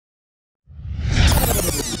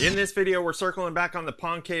In this video, we're circling back on the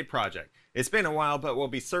Pongcade project. It's been a while, but we'll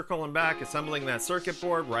be circling back, assembling that circuit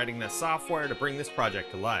board, writing that software to bring this project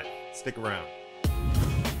to life. Stick around.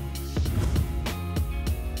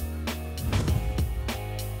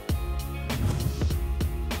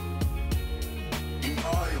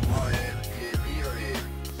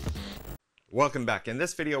 Welcome back. In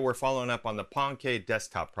this video, we're following up on the Pongcade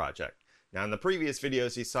desktop project. Now, in the previous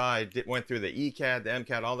videos you saw, I went through the ECAD, the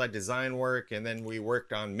MCAD, all that design work, and then we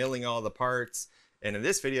worked on milling all the parts. And in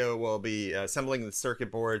this video, we'll be assembling the circuit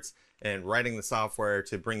boards and writing the software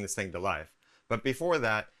to bring this thing to life. But before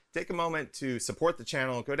that, take a moment to support the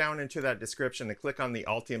channel. Go down into that description and click on the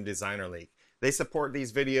Altium Designer link. They support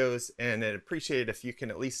these videos, and I'd appreciate it if you can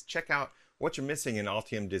at least check out what you're missing in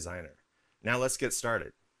Altium Designer. Now let's get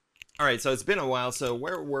started. All right, so it's been a while. So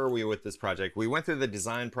where were we with this project? We went through the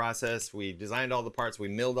design process. We designed all the parts. We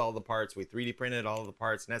milled all the parts. We 3D printed all the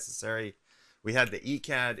parts necessary. We had the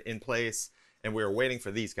ECAD in place, and we were waiting for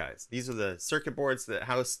these guys. These are the circuit boards that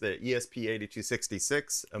house the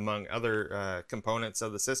ESP8266, among other components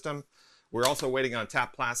of the system. We're also waiting on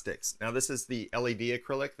tap plastics. Now, this is the LED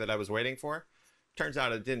acrylic that I was waiting for. Turns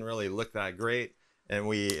out it didn't really look that great, and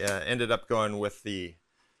we ended up going with the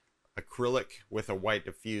acrylic with a white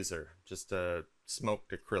diffuser, just a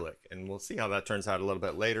smoked acrylic, and we'll see how that turns out a little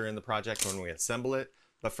bit later in the project when we assemble it.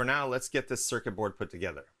 But for now, let's get this circuit board put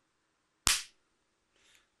together.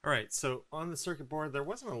 All right, so on the circuit board, there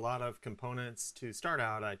wasn't a lot of components. To start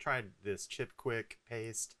out, I tried this chip quick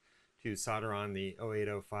paste to solder on the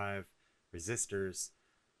 0805 resistors,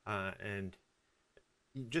 and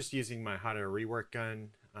just using my hot air rework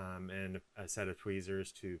gun and a set of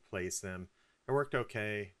tweezers to place them. It worked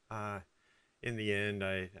okay. In the end,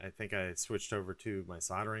 I think I switched over to my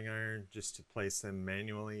soldering iron just to place them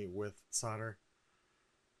manually with solder.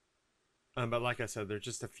 But like I said, there's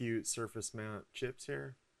just a few surface mount chips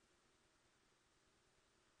here.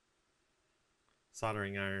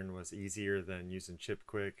 Soldering iron was easier than using chip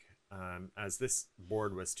quick, as this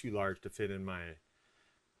board was too large to fit in my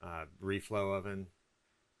reflow oven.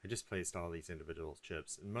 I just placed all these individual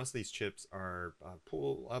chips, and most of these chips are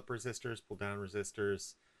pull up resistors, pull down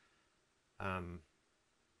resistors,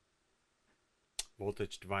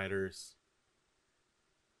 voltage dividers.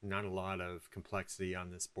 Not a lot of complexity on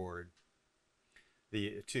this board.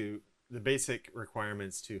 The basic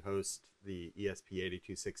requirements to host the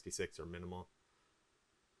ESP8266 are minimal.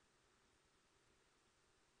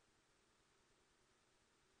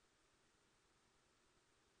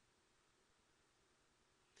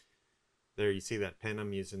 There you see that pen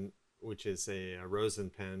I'm using, which is a rosin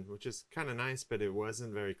pen, which is kind of nice, but it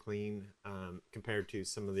wasn't very clean compared to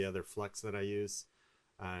some of the other flux that I use.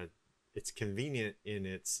 It's convenient in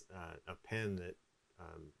it's a pen that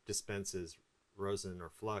dispenses rosin or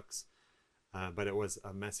flux, but it was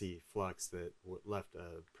a messy flux that left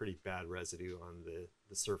a pretty bad residue on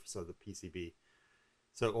the surface of the PCB.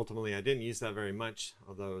 So ultimately I didn't use that very much,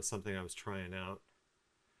 although it was something I was trying out.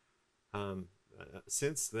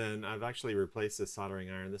 Since then, I've actually replaced this soldering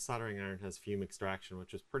iron. This soldering iron has fume extraction,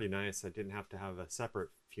 which is pretty nice. I didn't have to have a separate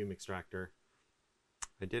fume extractor.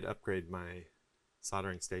 I did upgrade my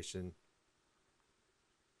soldering station.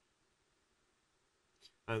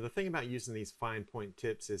 The thing about using these fine point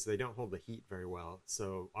tips is they don't hold the heat very well,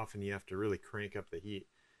 so often you have to really crank up the heat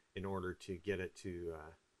in order to get it to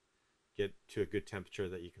a good temperature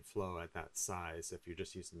that you can flow at that size if you're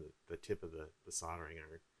just using the tip of the soldering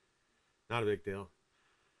iron. Not a big deal.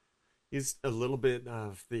 Used a little bit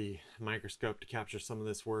of the microscope to capture some of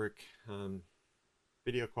this work.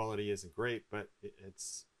 Video quality isn't great, but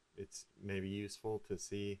it's maybe useful to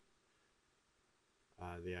see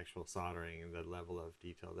the actual soldering and the level of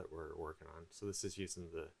detail that we're working on. So this is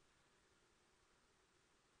using the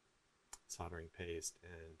soldering paste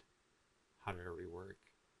and hot air rework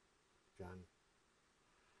gun.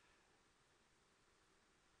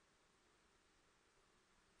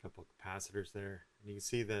 Couple capacitors there, and you can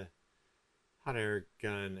see the hot air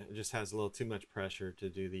gun just has a little too much pressure to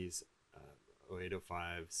do these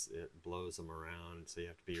 0805s. It blows them around, so you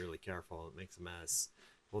have to be really careful. It makes a mess.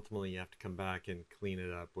 Ultimately, you have to come back and clean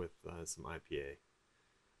it up with some IPA.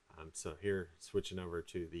 So here, switching over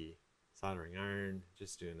to the soldering iron,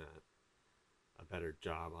 just doing a better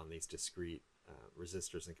job on these discrete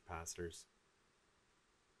resistors and capacitors.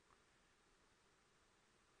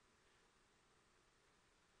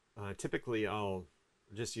 Typically, I'll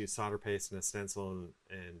just use solder paste and a stencil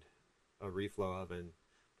and a reflow oven.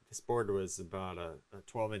 This board was about a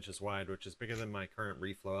 12 inches wide, which is bigger than my current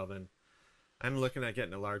reflow oven. I'm looking at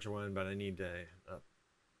getting a larger one, but I need a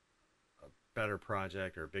better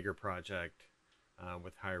project or a bigger project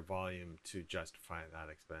with higher volume to justify that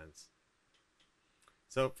expense.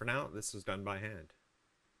 So for now, this was done by hand.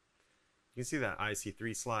 You can see that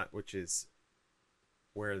IC3 slot, which is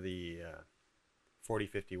where the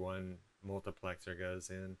 4051 multiplexer goes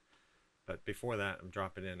in. But before that, I'm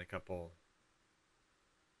dropping in a couple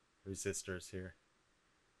resistors here.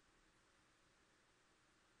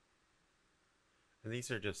 And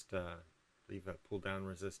these are just leave a pull down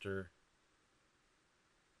resistor.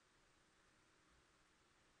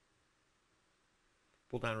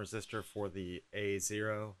 Pull down resistor for the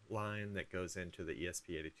A0 line that goes into the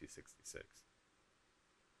ESP8266.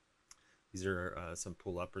 These are some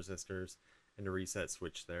pull up resistors and a reset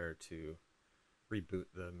switch there to reboot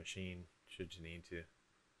the machine should you need to.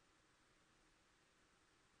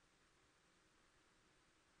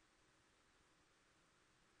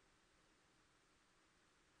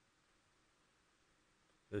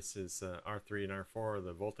 This is R3 and R4,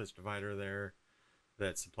 the voltage divider there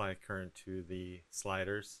that supply current to the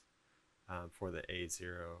sliders for the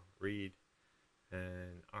A0 read,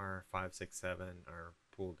 and R567 are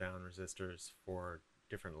pull down resistors for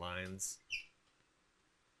different lines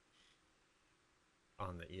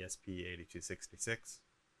on the ESP8266.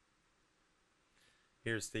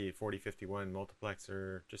 Here's the 4051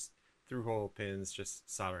 multiplexer, just through hole pins, just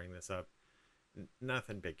soldering this up.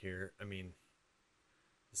 Nothing big here. I mean,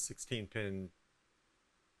 the 16-pin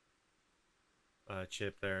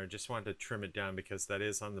chip there, just wanted to trim it down because that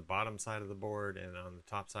is on the bottom side of the board, and on the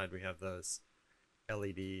top side we have those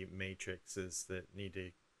LED matrices that need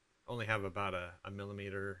to only have about a 1.5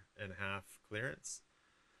 millimeter clearance.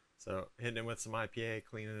 So hitting it with some IPA,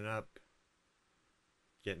 cleaning it up,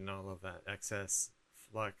 getting all of that excess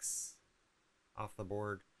flux off the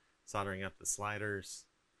board, soldering up the sliders.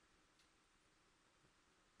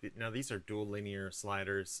 Now these are dual linear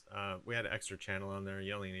sliders. We had an extra channel on there.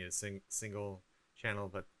 You only need a single channel,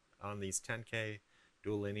 but on these 10K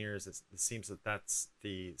dual linears, it seems that that's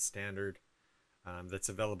the standard that's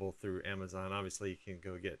available through Amazon. Obviously, you can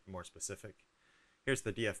go get more specific. Here's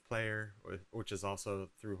the DF player, which is also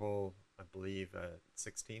through hole, I believe,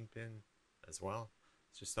 16-pin as well.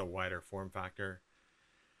 It's just a wider form factor.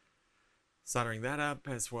 Soldering that up,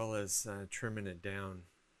 as well as trimming down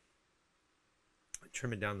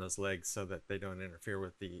those legs so that they don't interfere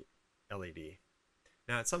with the LED.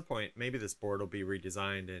 Now at some point, maybe this board will be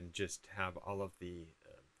redesigned and just have all of the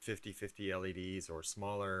 50/50 LEDs or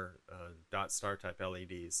smaller dot star type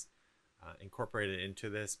LEDs incorporated into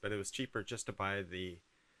this, but it was cheaper just to buy the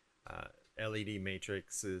LED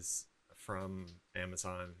matrices from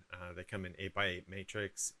Amazon. They come in 8x8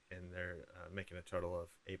 matrix, and they're making a total of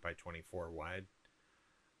 8x24 wide.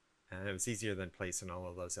 And it was easier than placing all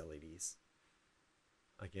of those LEDs.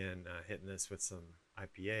 Again, hitting this with some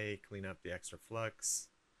IPA, clean up the extra flux,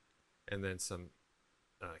 and then some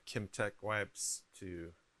Kimtech wipes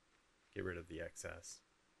to get rid of the excess.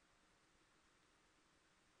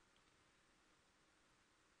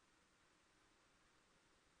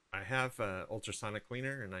 I have ultrasonic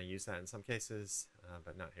cleaner, and I use that in some cases,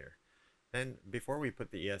 but not here. Then before we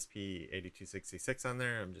put the ESP8266 on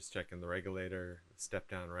there, I'm just checking the regulator, step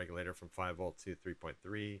down regulator from 5 volt to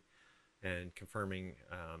 3.3, and confirming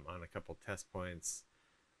on a couple test points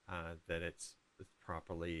that it's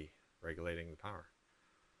properly regulating the power.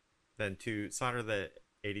 Then to solder the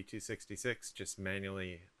 8266, just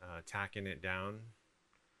manually tacking it down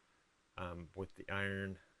with the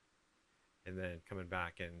iron, and then coming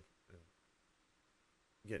back and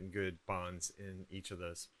getting good bonds in each of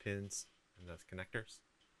those pins and those connectors.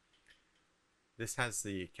 This has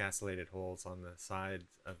the castellated holes on the side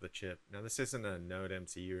of the chip. Now this isn't a node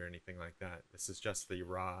MCU or anything like that. This is just the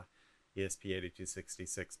raw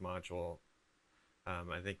ESP8266 module.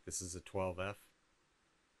 I think this is a 12F.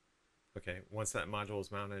 Okay, once that module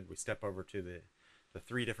is mounted, we step over to the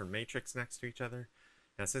 3 different matrix next to each other.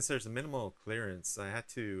 Now since there's a minimal clearance, I had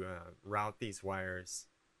to route these wires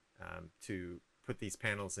to put these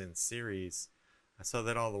panels in series so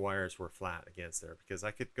that all the wires were flat against there, because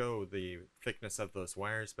I could go the thickness of those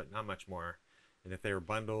wires but not much more, and if they were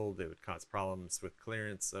bundled it would cause problems with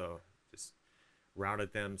clearance, so just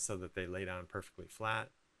routed them so that they lay down perfectly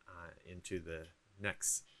flat into the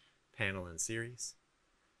next panel in series.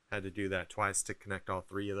 Had to do that twice to connect all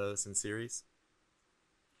 3 of those in series.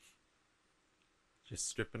 Just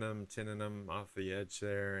stripping them, tinning them off the edge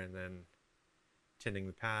there, and then tinning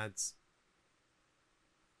the pads.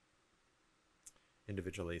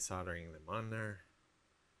 Individually soldering them on there,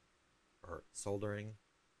 or soldering.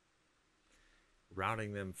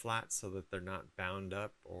 Routing them flat so that they're not bound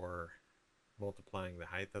up or multiplying the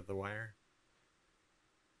height of the wire.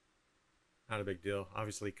 not a big deal.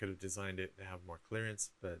 Obviously could have designed it to have more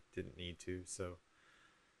clearance, but didn't need to. So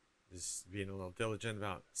just being a little diligent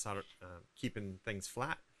about keeping things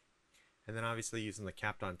flat. And then obviously using the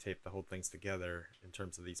Kapton tape to hold things together in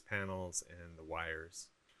terms of these panels and the wires.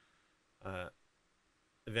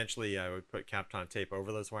 Eventually I would put Kapton tape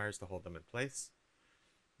over those wires to hold them in place.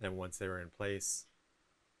 Then once they were in place,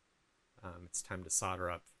 it's time to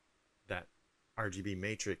solder up that RGB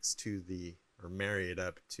matrix to the, or marry it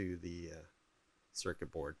up to the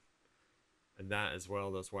circuit board. And that as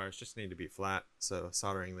well, those wires just need to be flat, so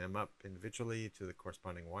soldering them up individually to the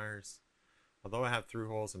corresponding wires. Although I have through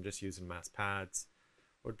holes, I'm just using mass pads.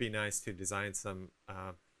 It would be nice to design some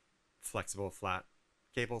flexible flat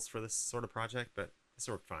cables for this sort of project, but this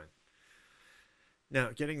worked fine.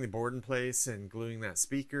 Now, getting the board in place and gluing that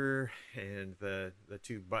speaker and the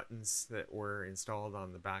two buttons that were installed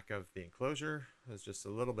on the back of the enclosure was just a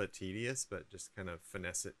little bit tedious, but just kind of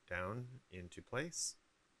finesse it down into place.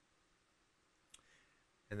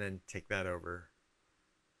 And then take that over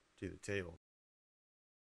to the table.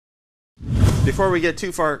 Before we get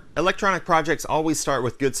too far, electronic projects always start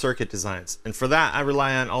with good circuit designs, and for that I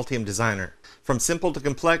rely on Altium Designer. From simple to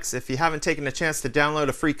complex, if you haven't taken a chance to download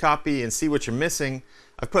a free copy and see what you're missing,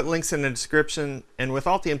 I've put links in the description, and with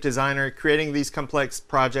Altium Designer, creating these complex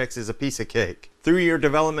projects is a piece of cake. Through your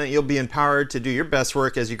development, you'll be empowered to do your best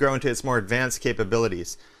work as you grow into its more advanced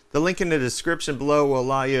capabilities. The link in the description below will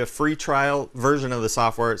allow you a free trial version of the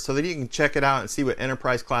software so that you can check it out and see what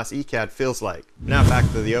enterprise class ECAD feels like. Now back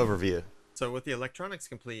to the overview. So with the electronics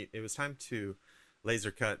complete, it was time to laser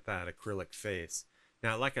cut that acrylic face.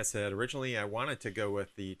 Now, like I said, originally I wanted to go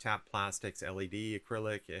with the Tap Plastics LED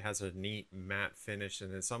acrylic. It has a neat matte finish,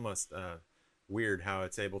 and it's almost weird how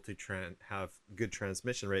it's able to have good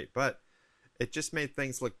transmission rate, but it just made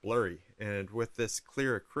things look blurry. And with this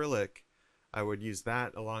clear acrylic, I would use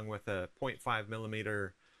that along with a 0.5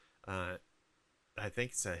 millimeter, I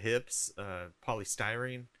think it's a HIPS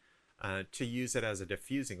polystyrene, to use it as a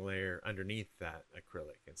diffusing layer underneath that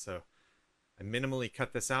acrylic. And so I minimally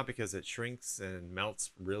cut this out because it shrinks and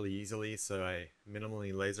melts really easily, so I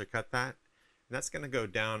minimally laser cut that. And that's going to go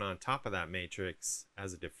down on top of that matrix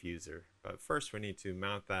as a diffuser. But first we need to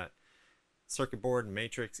mount that circuit board and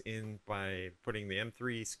matrix in by putting the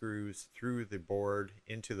M3 screws through the board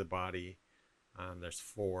into the body. There's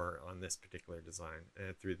 4 on this particular design,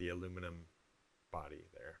 and through the aluminum body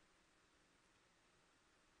there.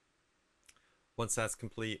 Once that's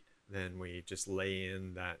complete, then we just lay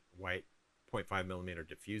in that white 0.5 millimeter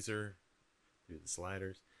diffuser through the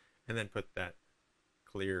sliders, and then put that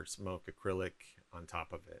clear smoke acrylic on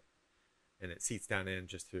top of it. And it seats down in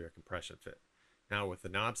just through a compression fit. Now with the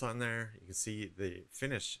knobs on there, you can see the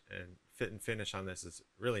finish and fit and finish on this is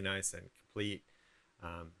really nice and complete.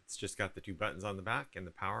 It's just got the 2 buttons on the back and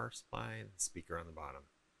the power supply and the speaker on the bottom.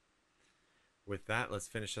 With that, let's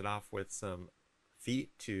finish it off with some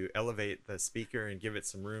feet to elevate the speaker and give it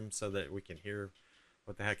some room so that we can hear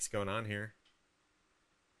what the heck's going on here.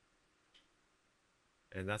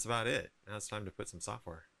 And that's about it. Now it's time to put some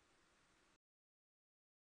software.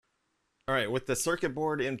 Alright, with the circuit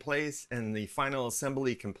board in place and the final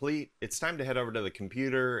assembly complete, it's time to head over to the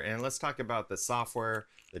computer and let's talk about the software,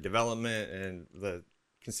 the development, and the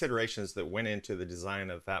considerations that went into the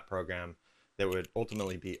design of that program that would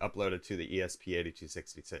ultimately be uploaded to the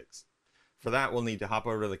ESP8266. For that, we'll need to hop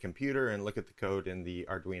over to the computer and look at the code in the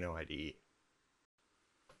Arduino IDE.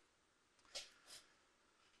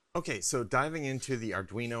 Okay, so diving into the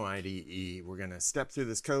Arduino IDE, we're going to step through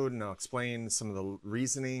this code and I'll explain some of the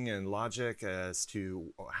reasoning and logic as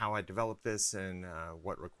to how I developed this and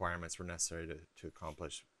what requirements were necessary to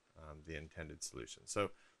accomplish the intended solution.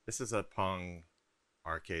 So this is a Pong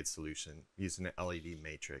arcade solution using an LED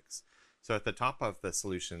matrix. So at the top of the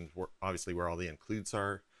solution, obviously where all the includes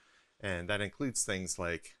are, and that includes things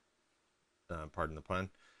like, pardon the pun,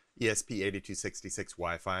 ESP8266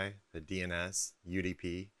 Wi-Fi, the DNS,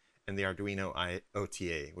 UDP, and the Arduino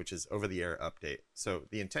OTA, which is over-the-air update. So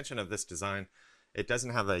the intention of this design, it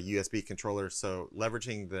doesn't have a USB controller, so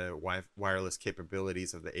leveraging the wireless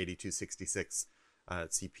capabilities of the 8266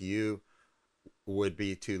 CPU would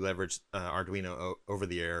be to leverage Arduino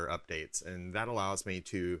over-the-air updates, and that allows me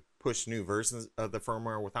to push new versions of the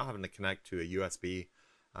firmware without having to connect to a USB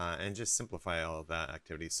and just simplify all of that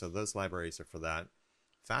activity. So those libraries are for that.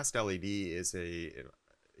 Fast LED is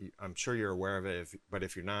I'm sure you're aware of it, but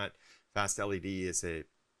if you're not, Fast LED is a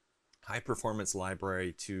high performance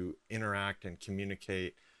library to interact and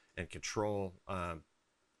communicate and control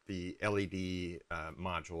the LED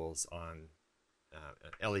modules on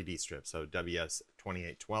LED strips, so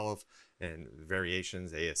WS2812 and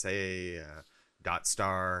variations, ASA, dot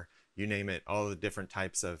star, you name it, all the different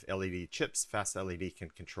types of LED chips, fast LED can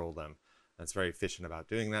control them. That's very efficient about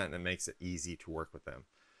doing that, and it makes it easy to work with them.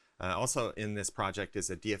 Also in this project is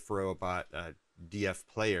a DF Robot DF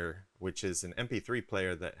Player, which is an MP3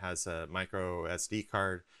 player that has a micro SD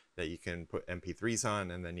card that you can put MP3s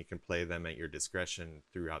on, and then you can play them at your discretion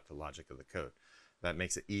throughout the logic of the code. That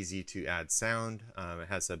makes it easy to add sound. It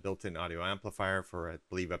has a built-in audio amplifier for, I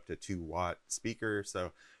believe, up to 2-watt speaker.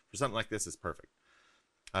 So for something like this, it's perfect.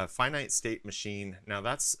 Finite state machine. Now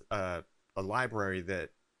that's a library that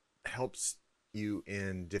helps you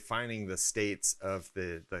in defining the states of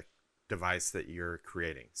the device that you're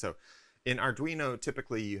creating. So in Arduino,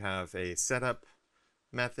 typically you have a setup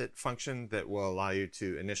method function that will allow you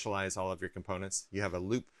to initialize all of your components. You have a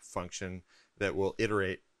loop function that will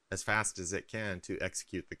iterate as fast as it can to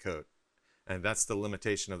execute the code. And that's the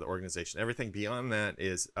limitation of the organization. Everything beyond that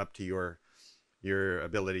is up to your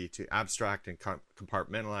ability to abstract and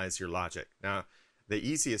compartmentalize your logic. Now,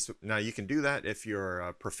 you can do that if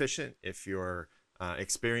you're proficient, if you're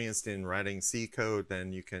experienced in writing C code,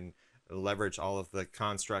 then you can leverage all of the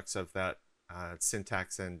constructs of that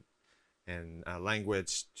syntax and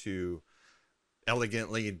language to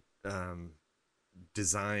elegantly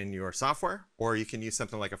design your software. Or you can use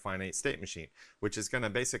something like a finite state machine, which is going to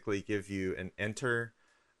basically give you an enter,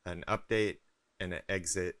 an update, and an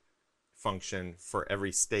exit function for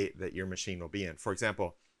every state that your machine will be in. For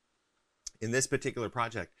example, in this particular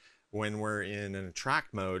project, when we're in an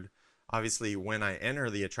attract mode, obviously when I enter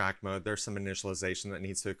the attract mode, there's some initialization that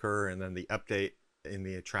needs to occur, and then the update in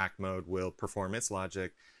the attract mode will perform its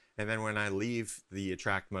logic. And then when I leave the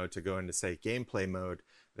attract mode to go into, say, gameplay mode,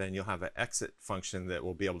 then you'll have an exit function that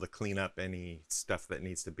will be able to clean up any stuff that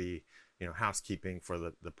needs to be, housekeeping for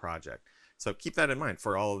the project. So keep that in mind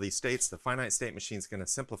for all of these states. The finite state machine is going to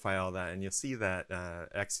simplify all that, and you'll see that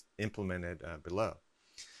implemented below.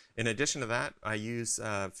 In addition to that, I use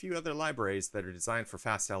a few other libraries that are designed for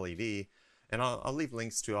fast LED, and I'll leave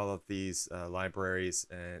links to all of these libraries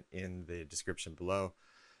in the description below.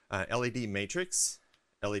 LED Matrix,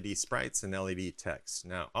 LED Sprites, and LED Text.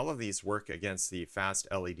 Now, all of these work against the fast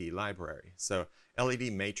LED library. So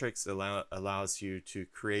LED Matrix allows you to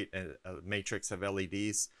create a matrix of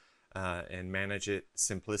LEDs and manage it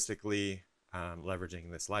simplistically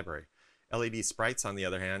leveraging this library. LED Sprites, on the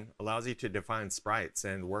other hand, allows you to define sprites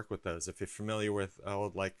and work with those. If you're familiar with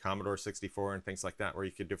old like Commodore 64 and things like that, where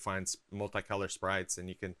you could define multicolor sprites and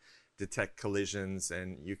you can detect collisions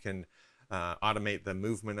and you can automate the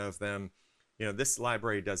movement of them, this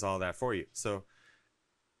library does all that for you. So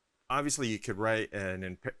obviously you could write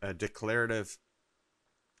a declarative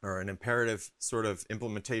or an imperative sort of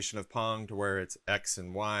implementation of Pong to where it's X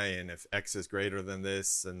and Y, and if X is greater than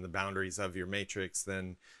this and the boundaries of your matrix,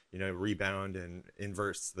 then rebound and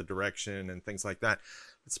inverse the direction and things like that.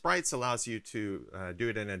 But Sprites allows you to do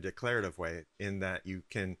it in a declarative way, in that you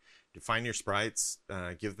can define your sprites,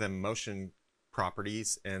 give them motion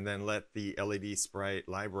properties, and then let the LED Sprite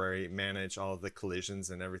library manage all of the collisions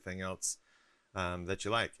and everything else that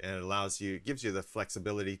you like. And it gives you the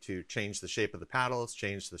flexibility to change the shape of the paddles,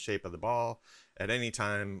 change the shape of the ball at any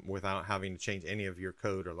time without having to change any of your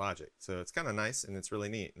code or logic. So it's kind of nice and it's really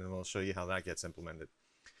neat, and we'll show you how that gets implemented.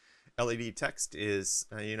 LED Text is,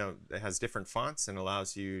 it has different fonts and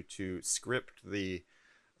allows you to script the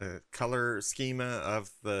color schema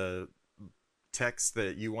of the text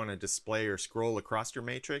that you want to display or scroll across your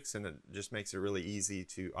matrix, and it just makes it really easy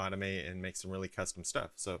to automate and make some really custom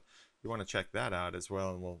stuff. So you want to check that out as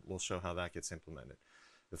well, and we'll show how that gets implemented.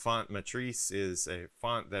 The font Matrice is a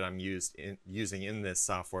font that I'm using in this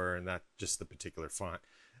software, and that's just the particular font.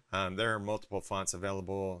 There are multiple fonts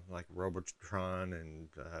available, like Robotron and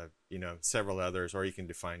several others, or you can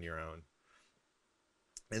define your own.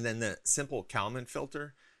 And then the simple Kalman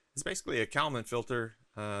filter is basically a Kalman filter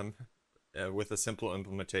with a simple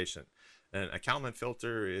implementation. And a Kalman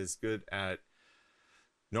filter is good at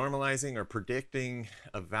normalizing or predicting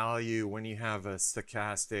a value when you have a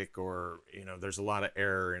stochastic, or there's a lot of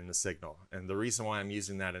error in the signal. And the reason why I'm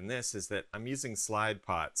using that in this is that I'm using slide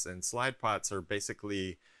pots, and slide pots are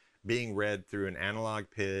basically being read through an analog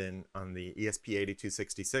pin on the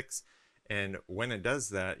ESP8266, and when it does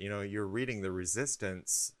that, you're reading the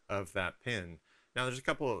resistance of that pin. Now there's a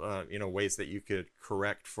couple ways that you could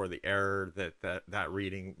correct for the error that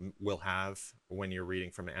reading will have when you're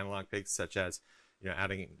reading from an analog pin, such as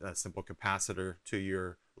adding a simple capacitor to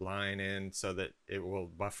your line in so that it will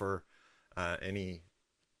buffer any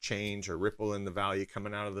change or ripple in the value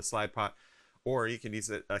coming out of the slide pot. Or you can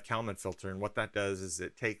use a Kalman filter, and what that does is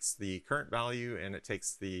it takes the current value and it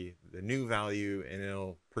takes the new value, and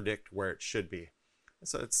it'll predict where it should be.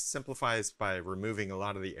 So it simplifies by removing a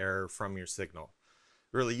lot of the error from your signal.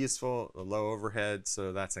 Really useful, low overhead,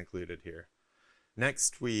 so that's included here.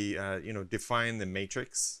 Next, we define the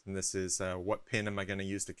matrix, and this is what pin am I going to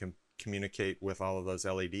use to communicate with all of those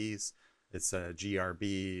LEDs. It's a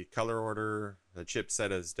GRB color order. The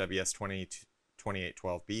chipset is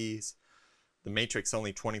WS2812Bs. The matrix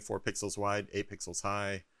only 24 pixels wide, 8 pixels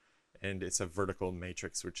high, and it's a vertical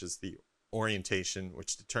matrix, which is the orientation,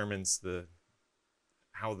 which determines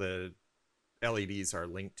how the LEDs are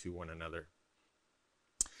linked to one another.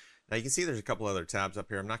 Now you can see there's a couple other tabs up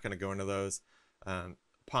here. I'm not going to go into those.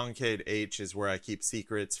 Pongcade H is where I keep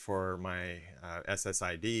secrets for my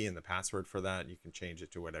SSID and the password for that. You can change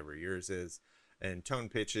it to whatever yours is. And tone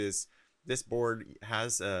pitches. This board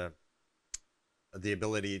has the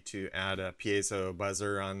ability to add a piezo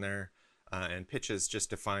buzzer on there. And pitches just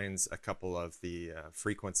defines a couple of the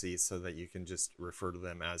frequencies so that you can just refer to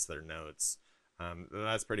them as their notes.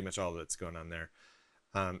 That's pretty much all that's going on there.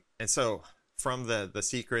 And so from the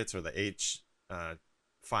secrets or the H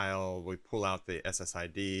file, we pull out the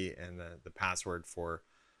SSID and the password for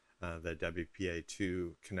the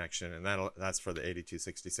WPA2 connection, and that's for the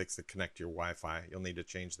 8266 to connect to your Wi-Fi. You'll need to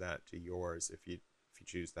change that to yours if you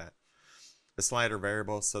choose that. The slider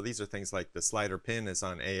variables, so these are things like the slider pin is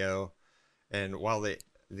on AO, and while the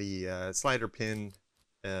slider pin,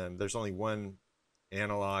 there's only one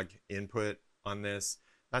analog input on this.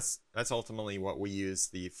 That's ultimately what we use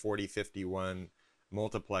the 4051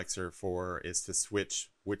 multiplexer for, is to switch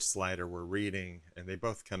which slider we're reading, and they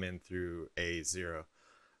both come in through A0,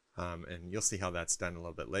 and you'll see how that's done a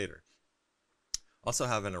little bit later. Also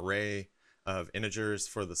have an array of integers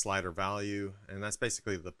for the slider value, and that's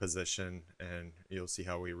basically the position, and you'll see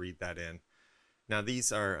how we read that in. Now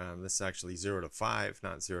these are this is actually 0 to 5,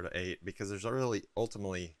 not 0 to 8, because there's really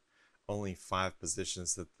ultimately only 5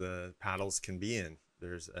 positions that the paddles can be in.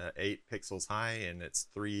 There's 8 pixels high and it's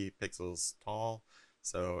 3 pixels tall,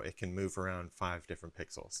 so it can move around 5 different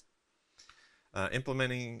pixels.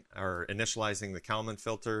 Implementing or initializing the Kalman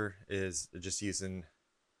filter is just using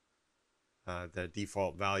the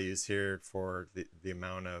default values here for the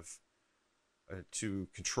amount of to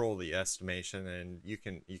control the estimation, and you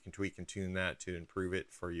can tweak and tune that to improve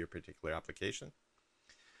it for your particular application.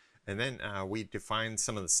 And then we define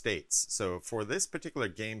some of the states. So for this particular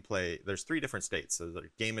gameplay, there's 3 different states. So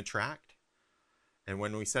there's game attract, and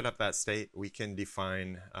when we set up that state, we can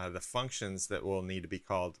define the functions that will need to be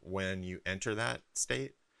called when you enter that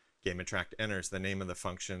state. Game attract enters the name of the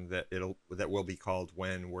function that will be called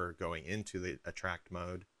when we're going into the attract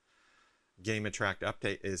mode. Game attract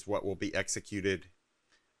update is what will be executed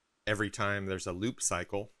every time there's a loop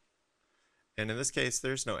cycle. And in this case,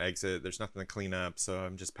 there's no exit, there's nothing to clean up, so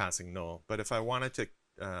I'm just passing null. But if I wanted to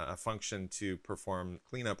a function to perform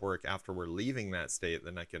cleanup work after we're leaving that state,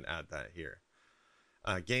 then I can add that here.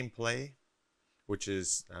 Gameplay, which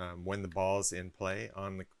is when the ball's in play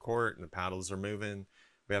on the court and the paddles are moving,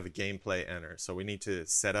 we have a gameplay enter. So we need to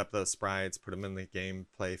set up those sprites, put them in the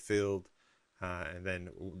gameplay field, and then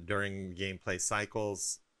during gameplay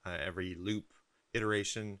cycles, every loop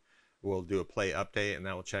iteration, we'll do a play update, and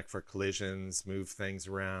that will check for collisions, move things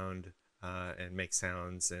around, and make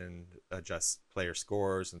sounds and adjust player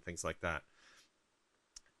scores and things like that.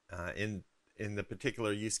 In the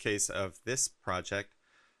particular use case of this project,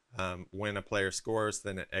 when a player scores,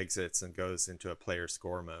 then it exits and goes into a player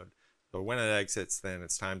score mode. But when it exits, then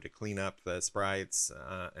it's time to clean up the sprites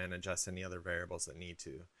and adjust any other variables that need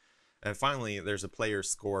to. And finally, there's a player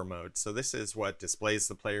score mode. So this is what displays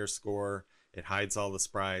the player score. It hides all the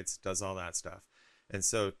sprites, does all that stuff. And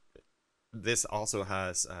so this also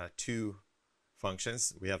has 2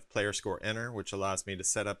 functions. We have player score enter, which allows me to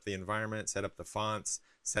set up the environment, set up the fonts,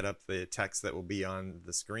 set up the text that will be on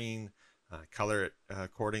the screen, color it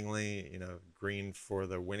accordingly, green for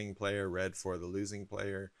the winning player, red for the losing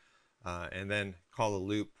player, and then call a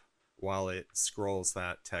loop while it scrolls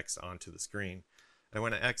that text onto the screen. And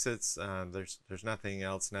when it exits, there's nothing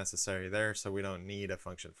else necessary there, so we don't need a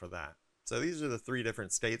function for that. So these are the 3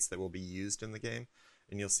 different states that will be used in the game,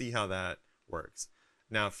 and you'll see how that works.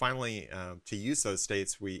 Now finally, to use those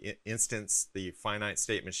states, we instance the finite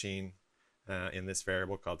state machine in this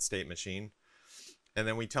variable called state machine, and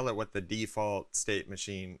then we tell it what the default state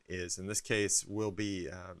machine is. In this case, we'll be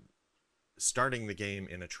starting the game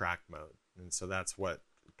in attract mode, and so that's what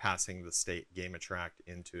passing the state game attract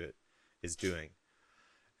into it is doing.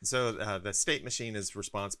 And so the state machine is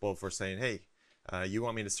responsible for saying, hey, you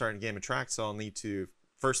want me to start in game attract, so I'll need to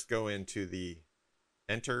first go into the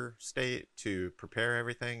enter state to prepare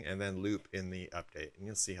everything, and then loop in the update. And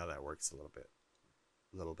you'll see how that works a little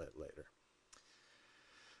bit later.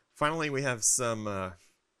 Finally, we have some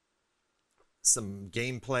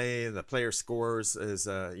gameplay. The player scores is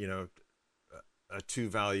you know, a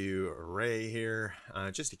 2-value array here,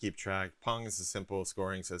 just to keep track. Pong is a simple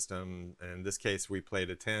scoring system. In this case, we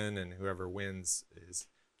played a 10, and whoever wins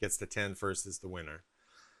gets the 10 first is the winner.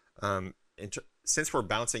 Since we're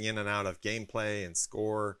bouncing in and out of gameplay and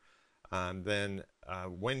score, then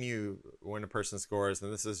when a person scores,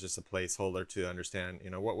 and this is just a placeholder to understand,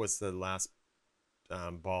 you know, what was the last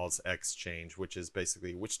ball's X change, which is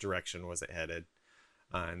basically which direction was it headed.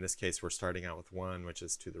 In this case, we're starting out with 1, which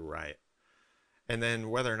is to the right. And then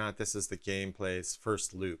whether or not this is the gameplay's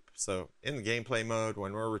first loop. So in the gameplay mode,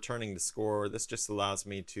 when we're returning the score, this just allows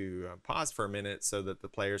me to pause for a minute so that the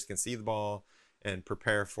players can see the ball and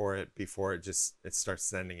prepare for it before it starts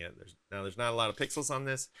sending it. There's not a lot of pixels on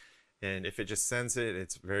this, and if it just sends it,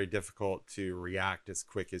 it's very difficult to react as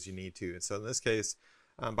quick as you need to. And so in this case,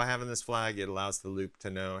 by having this flag, it allows the loop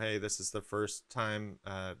to know, hey, this is the first time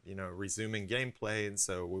you know, resuming gameplay, and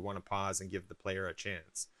so we want to pause and give the player a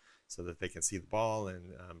chance so that they can see the ball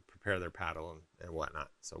and prepare their paddle and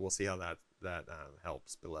whatnot. So we'll see how that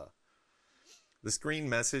helps below. The screen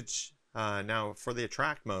message, now for the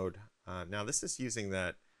attract mode, now this is using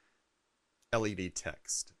that LED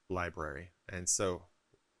text library. And so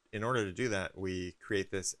in order to do that, we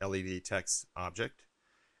create this LED text object,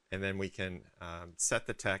 and then we can set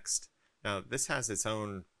the text. Now this has its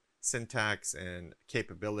own syntax and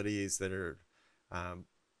capabilities that are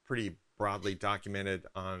pretty broadly documented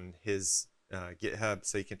on his GitHub,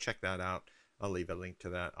 so you can check that out. I'll leave a link to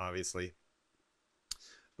that, obviously.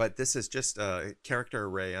 But this is just a character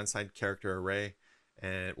array, unsigned character array,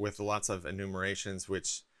 and with lots of enumerations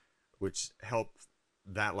which help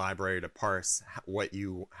that library to parse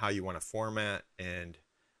how you want to format and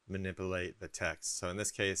manipulate the text. So in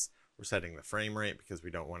this case, we're setting the frame rate because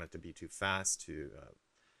we don't want it to be too fast, to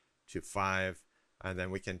 5. And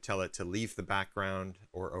then we can tell it to leave the background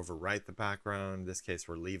or overwrite the background. In this case,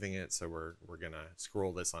 we're leaving it, so we're going to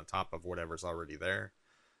scroll this on top of whatever's already there.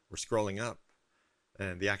 We're scrolling up,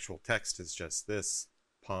 and the actual text is just this,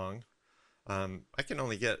 Pong. I can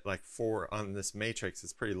only get like 4 on this matrix.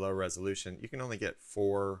 It's pretty low resolution. You can only get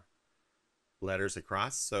 4 letters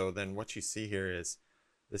across. So then what you see here is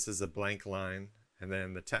this is a blank line, and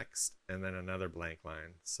then the text, and then another blank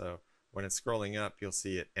line. So when it's scrolling up, you'll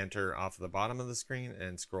see it enter off the bottom of the screen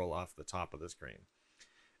and scroll off the top of the screen.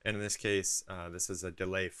 And in this case, this is a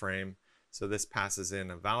delay frame. So this passes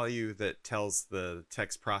in a value that tells the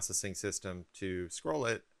text processing system to scroll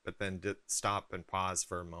it, but then stop and pause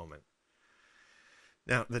for a moment.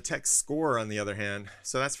 Now, the text score, on the other hand,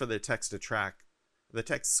 so that's for the text to track. The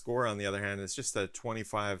text score, on the other hand, is just a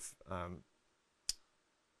 25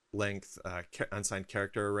 length unsigned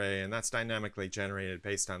character array, and that's dynamically generated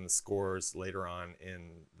based on the scores later on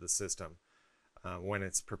in the system. When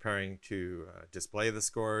it's preparing to display the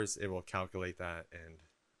scores, it will calculate that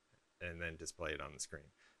and then display it on the screen.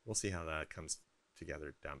 We'll see how that comes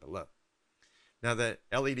together down below. Now the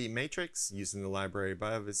LED matrix using the library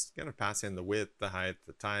above is going to pass in the width, the height,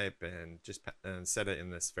 the type, and just set it in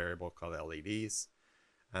this variable called LEDs.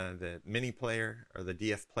 The mini player, or the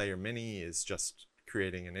DF player mini, is just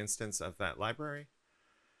creating an instance of that library.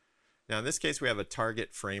 Now in this case, we have a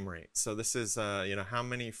target frame rate. So this is you know, how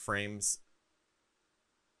many frames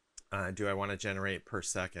do I want to generate per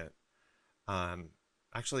second?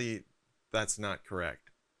 Actually, that's not correct.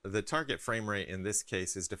 The target frame rate in this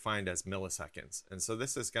case is defined as milliseconds. And so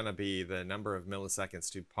this is going to be the number of milliseconds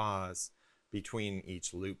to pause between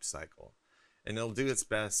each loop cycle. And it'll do its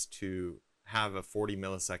best to have a 40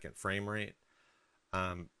 millisecond frame rate.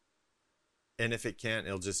 And if it can't,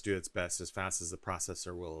 it'll just do its best as fast as the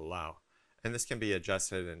processor will allow. And this can be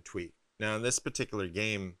adjusted and tweaked. Now in this particular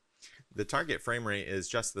game, the target frame rate is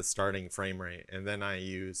just the starting frame rate. And then I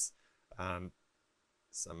use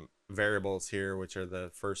some variables here, which are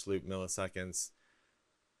the first loop milliseconds,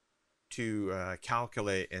 to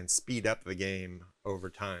calculate and speed up the game over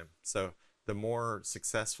time. So the more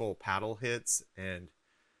successful paddle hits and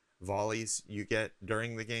volleys you get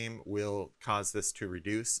during the game will cause this to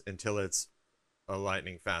reduce until it's a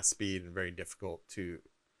lightning fast speed and very difficult to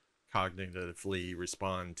cognitively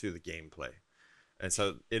respond to the gameplay. And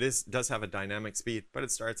so it does have a dynamic speed, but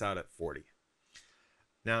it starts out at 40.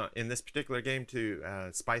 Now, in this particular game, to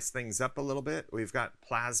spice things up a little bit, we've got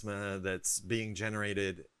plasma that's being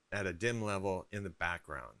generated at a dim level in the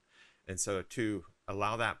background. And so to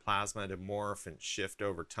allow that plasma to morph and shift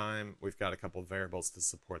over time, we've got a couple of variables to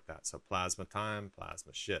support that. So plasma time,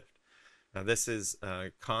 plasma shift. Now this is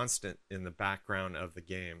constant in the background of the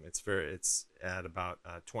game. It's at about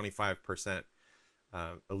 25%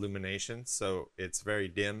 illumination, so it's very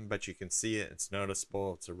dim, but you can see it. It's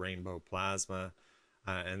noticeable. It's a rainbow plasma,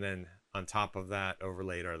 and then on top of that,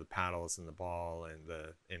 overlaid are the paddles and the ball and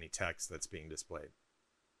any text that's being displayed.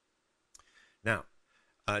 Now,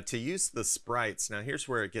 to use the sprites, now here's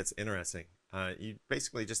where it gets interesting. You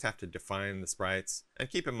basically just have to define the sprites, and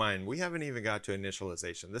keep in mind we haven't even got to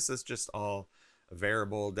initialization. This is just all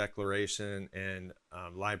variable declaration and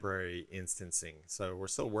library instancing. So we're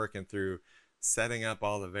still working through setting up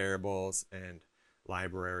all the variables and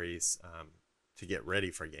libraries to get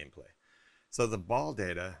ready for gameplay. So the ball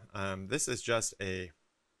data, this is just a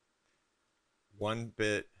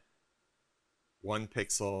 1-bit,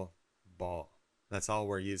 1-pixel ball. That's all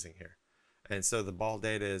we're using here. And so the ball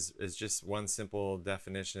data is just one simple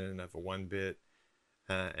definition of a 1-bit.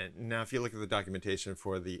 And now if you look at the documentation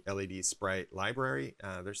for the LED sprite library,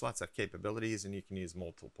 there's lots of capabilities, and you can use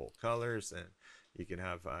multiple colors, and you can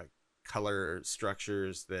have color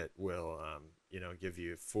structures that will give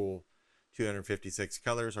you full 256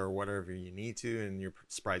 colors or whatever you need to, and your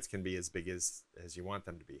sprites can be as big as you want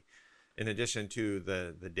them to be. In addition to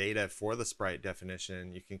the data for the sprite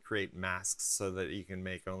definition, you can create masks so that you can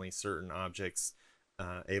make only certain objects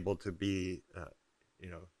able to be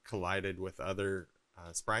collided with other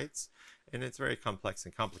sprites. And it's very complex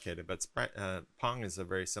and complicated, but Pong is a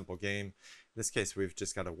very simple game. In this case, we've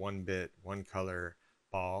just got a 1-bit, 1-color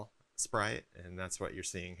ball sprite, and that's what you're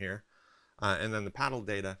seeing here. And then the paddle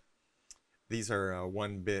data, these are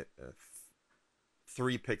 1-bit,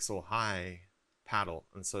 3-pixel high paddle,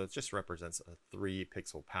 and so it just represents a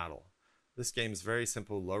 3-pixel paddle. This game is very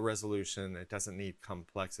simple, low resolution. It doesn't need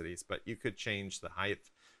complexities, but you could change the height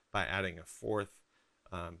by adding a 4th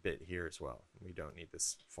bit here as well. We don't need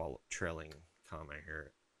this trailing comma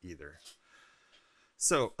here either.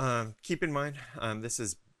 So keep in mind, this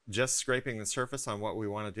is just scraping the surface on what we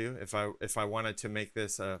want to do. If I wanted to make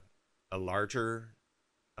this a larger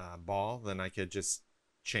ball, then I could just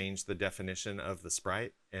change the definition of the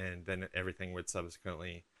sprite, and then everything would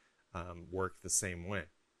subsequently work the same way.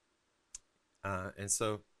 And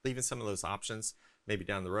so leaving some of those options maybe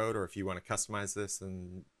down the road, or if you want to customize this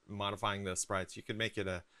and modifying the sprites, you could make it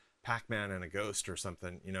a Pac-Man and a ghost or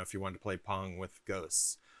something, if you wanted to play Pong with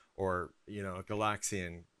ghosts, or a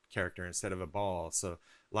Galaxian character instead of a ball. So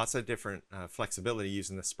lots of different flexibility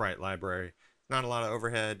using the sprite library. Not a lot of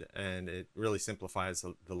overhead, and it really simplifies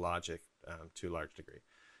the logic to a large degree.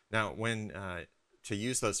 Now, when to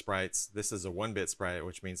use those sprites, this is a 1-bit sprite,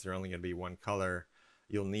 which means they're only going to be 1 color.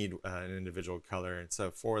 You'll need an individual color, and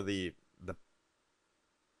so for the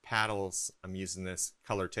paddles, I'm using this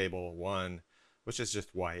color table 1, which is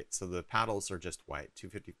just white. So the paddles are just white.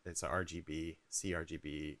 250. It's a RGB,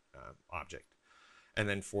 CRGB object. And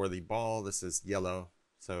then for the ball, this is yellow.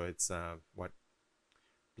 So it's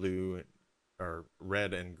blue or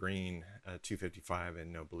red and green, 255,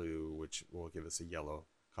 and no blue, which will give us a yellow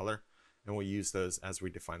color. And we'll use those as we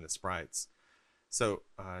define the sprites. So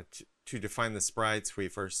to define the sprites, we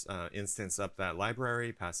first instance up that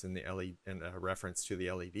library, pass in the LED and a reference to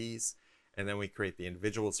the LEDs, and then we create the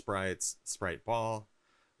individual sprites, sprite ball,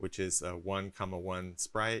 which is a 1,1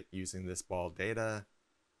 sprite using this ball data,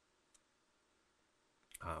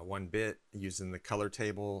 1-bit using the color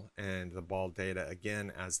table, and the ball data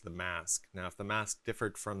again as the mask. Now, if the mask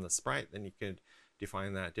differed from the sprite, then you could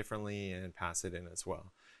define that differently and pass it in as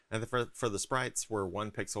well. And for the sprites, we're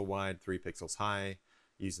 1 pixel wide, 3 pixels high,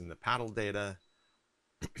 using the paddle data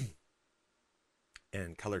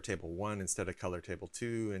and color table 1 instead of color table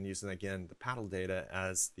 2, and using again the paddle data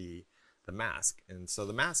as the mask. And so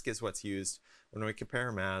the mask is what's used when we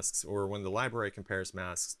compare masks, or when the library compares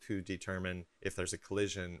masks to determine if there's a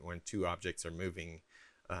collision when 2 objects are moving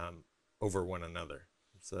over one another.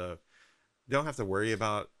 So you don't have to worry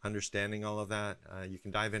about understanding all of that. You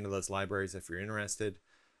can dive into those libraries if you're interested.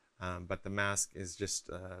 But the mask is just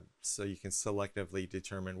so you can selectively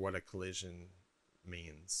determine what a collision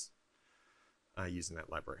means using that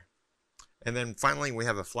library. And then finally, we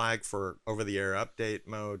have a flag for over-the-air update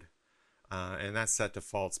mode, and that's set to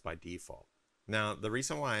false by default. Now, the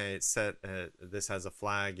reason why I set this as a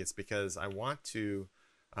flag is because I want to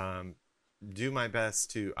do my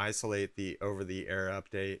best to isolate the over-the-air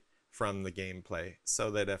update from the gameplay,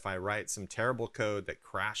 so that if I write some terrible code that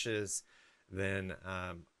crashes, then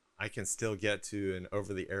I can still get to an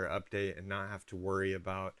over-the-air update and not have to worry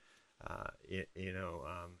about,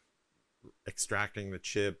 extracting the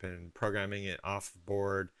chip and programming it off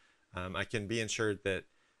board. I can be ensured that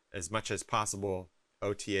as much as possible,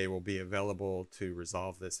 OTA will be available to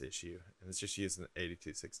resolve this issue. And it's just using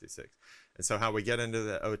 8266. And so how we get into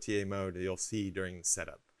the OTA mode, you'll see during the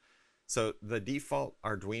setup. So the default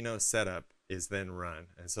Arduino setup is then run.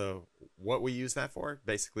 And so what we use that for,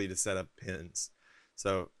 basically to set up pins.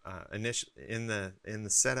 So in the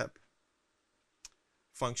setup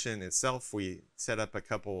function itself, we set up a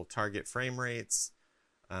couple target frame rates,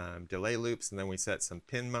 delay loops, and then we set some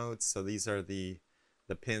pin modes. So these are the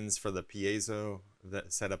pins for the piezo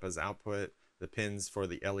that set up as output, the pins for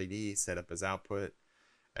the LED set up as output.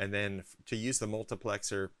 And then to use the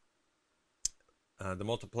multiplexer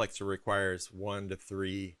requires 1 to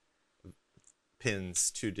 3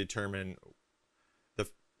 pins to determine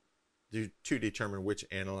which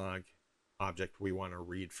analog object we want to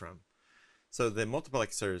read from. So the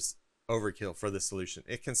multiplexer is overkill for the solution.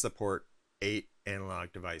 It can support 8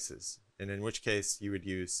 analog devices, and in which case you would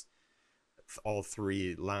use all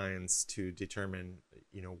 3 lines to determine,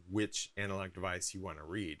 which analog device you want to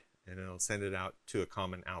read, and it'll send it out to a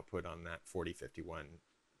common output on that 4051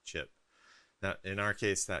 chip. Now, in our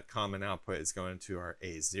case, that common output is going to our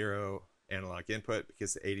A0 analog input,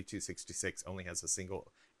 because the 8266 only has a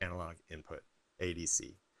single analog input,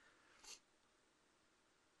 ADC.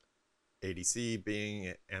 ADC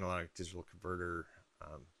being analog digital converter,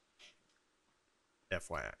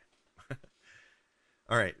 FYI.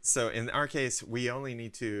 All right, so in our case, we really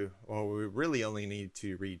only need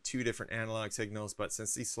to read 2 different analog signals, but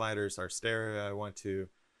since these sliders are stereo, I want to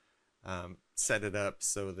set it up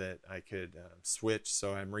so that I could switch.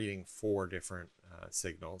 So I'm reading 4 different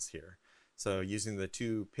signals here. So using the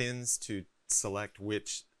 2 pins to select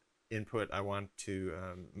which input I want to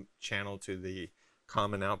channel to the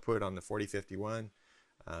common output on the 4051,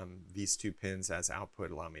 these 2 pins as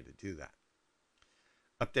output allow me to do that.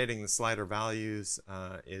 Updating the slider values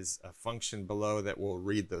is a function below that will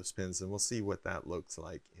read those pins, and we'll see what that looks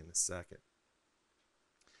like in a second.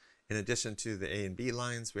 In addition to the A and B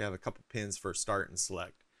lines, we have a couple pins for start and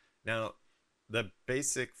select. Now, the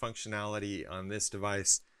basic functionality on this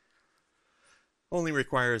device only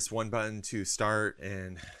requires 1 button to start,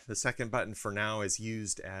 and the second button for now is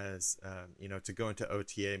used as to go into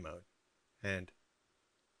OTA mode. And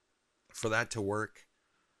for that to work,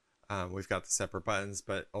 we've got the separate buttons,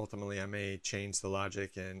 but ultimately I may change the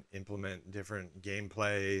logic and implement different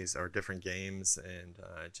gameplays or different games, and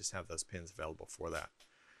just have those pins available for that.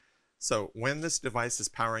 So when this device is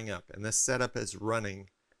powering up and this setup is running,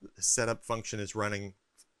 the setup function is running,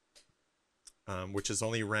 which is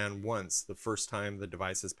only ran once the first time the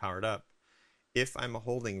device is powered up, if I'm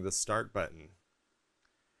holding the start button,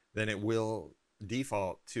 then it will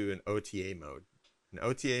default to an OTA mode. An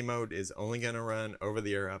OTA mode is only going to run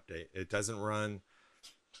over-the-air update. It doesn't run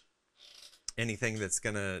anything that's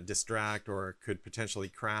going to distract or could potentially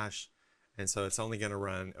crash, and so it's only going to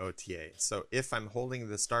run OTA. So if I'm holding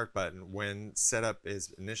the start button when setup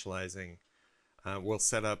is initializing, we'll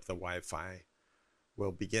set up the Wi-Fi.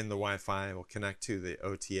 We'll begin the Wi-Fi. We'll connect to the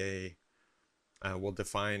OTA. We'll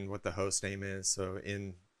define what the host name is. So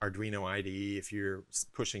in Arduino IDE, if you're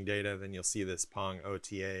pushing data, then you'll see this Pong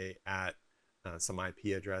OTA at some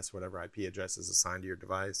IP address, whatever IP address is assigned to your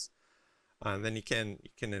device. Then you can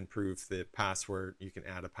improve the password. You can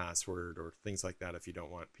add a password or things like that if you don't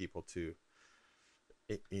want people to,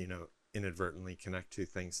 inadvertently connect to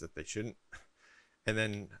things that they shouldn't. And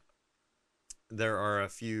then there are a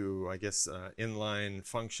few, I guess, inline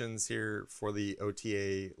functions here for the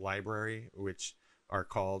OTA library, which are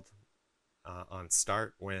called on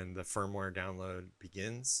start when the firmware download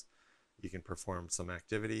begins. You can perform some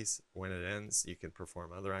activities. When it ends, you can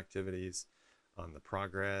perform other activities on the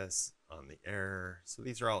progress, on the error. So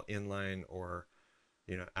these are all inline or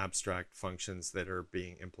abstract functions that are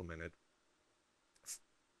being implemented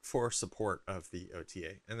for support of the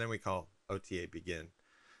OTA. And then we call OTA begin.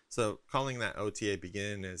 So calling that OTA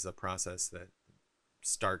begin is a process that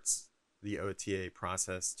starts the OTA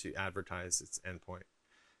process to advertise its endpoint,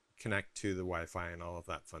 connect to the Wi-Fi, and all of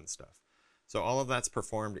that fun stuff. So all of that's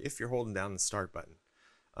performed if you're holding down the start button.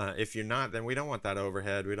 If you're not, then we don't want that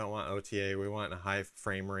overhead. We don't want OTA. We want a high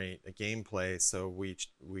frame rate, a gameplay. So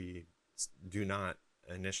we do not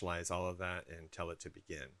initialize all of that and tell it to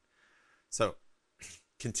begin. So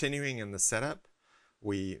continuing in the setup,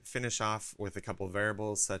 we finish off with a couple of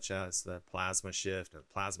variables such as the plasma shift and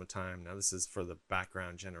plasma time. Now this is for the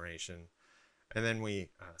background generation. And then we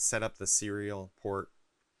set up the serial port,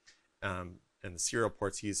 and the serial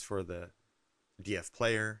port's used for the DF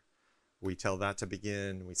player. We tell that to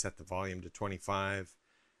begin. We set the volume to 25,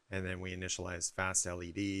 and then we initialize fast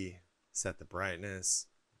LED, set the brightness,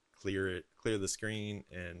 clear the screen,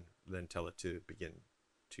 and then tell it to begin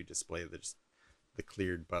to display the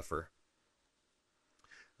cleared buffer.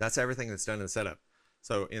 That's everything that's done in setup.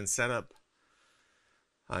 So in setup,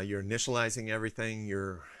 you're initializing everything.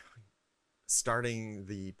 You're starting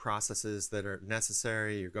the processes that are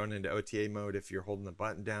necessary. You're going into OTA mode if you're holding the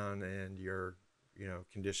button down, and you're,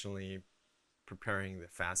 conditionally preparing the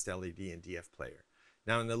fast LED and DF player.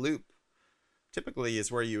 Now in the loop, typically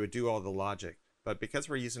is where you would do all the logic, but because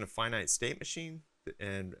we're using a finite state machine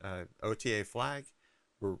and OTA flag,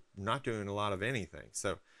 we're not doing a lot of anything.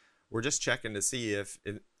 So we're just checking to see if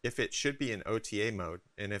it should be in OTA mode,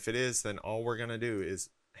 and if it is, then all we're going to do is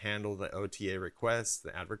handle the OTA requests,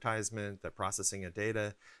 the advertisement, the processing of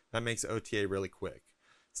data. That makes OTA really quick.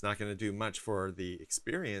 It's not going to do much for the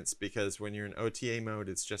experience, because when you're in OTA mode,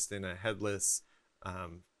 it's just in a headless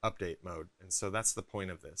update mode, and so that's the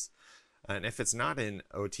point of this. And if it's not in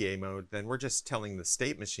OTA mode, then we're just telling the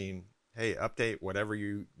state machine, hey, update whatever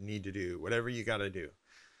you need to do, whatever you got to do.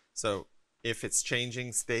 So if it's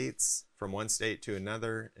changing states from one state to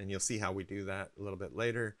another, and you'll see how we do that a little bit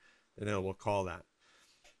later, then it will call that.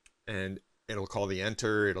 And it'll call the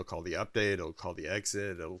enter, it'll call the update, it'll call the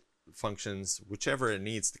exit, it'll functions, whichever it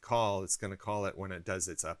needs to call, it's going to call it when it does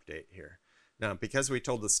its update here. Now, because we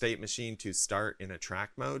told the state machine to start in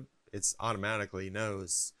attract mode, it's automatically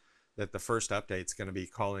knows that the first update is going to be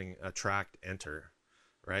calling attract enter,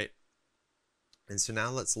 right? And so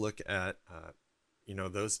now let's look at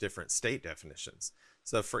those different state definitions.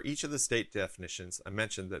 So for each of the state definitions, I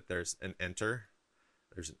mentioned that there's an enter,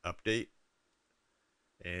 there's an update,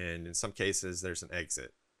 and in some cases there's an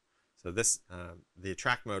exit. So this the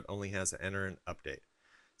attract mode only has an enter and update.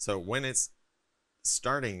 So when it's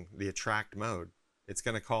starting the attract mode, it's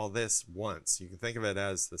going to call this once. You can think of it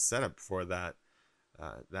as the setup for that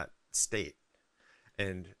state.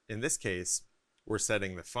 And in this case, we're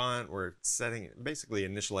setting the font, we're basically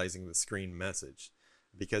initializing the screen message,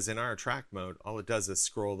 because in our attract mode, all it does is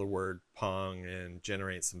scroll the word Pong and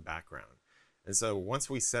generate some background. And so once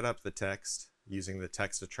we set up the text using the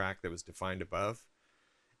text attract that was defined above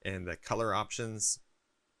and the color options,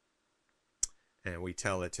 and we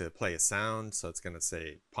tell it to play a sound, so it's going to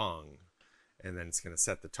say Pong, and then it's going to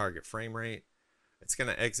set the target frame rate. It's going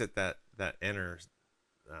to exit that enter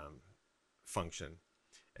function,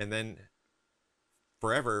 and then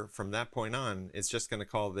forever from that point on, it's just going to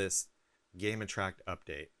call this game attract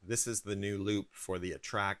update. This is the new loop for the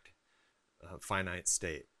attract finite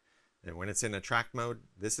state, and when it's in attract mode,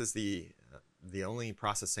 this is the only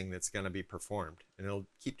processing that's going to be performed, and it'll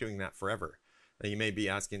keep doing that forever. Now you may be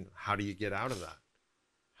asking, how do you get out of that?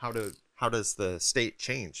 How does the state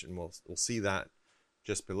change? And we'll see that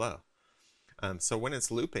just below. So when it's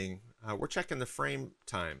looping, we're checking the frame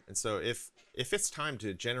time. And so if it's time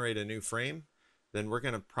to generate a new frame, then we're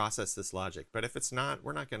going to process this logic. But if it's not,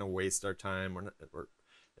 we're not going to waste our time.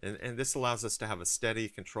 And this allows us to have a steady,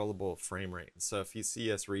 controllable frame rate. So if you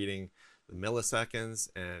see us reading the milliseconds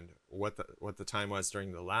and what the time was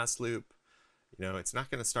during the last loop, it's not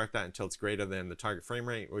going to start that until it's greater than the target frame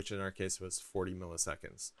rate, which in our case was 40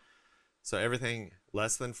 milliseconds. So everything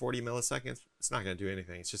less than 40 milliseconds, it's not going to do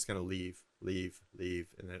anything. It's just going to leave,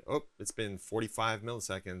 and then, oh, it's been 45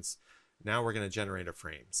 milliseconds. Now we're going to generate a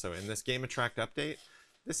frame. So in this game attract update,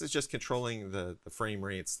 this is just controlling the frame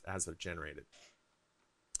rates as they're generated.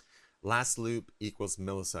 Last loop equals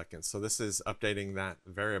milliseconds. So this is updating that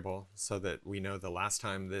variable so that we know the last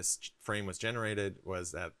time this frame was generated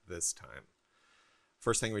was at this time.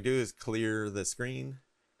 First thing we do is clear the screen,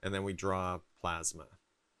 and then we draw plasma.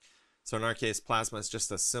 So in our case, plasma is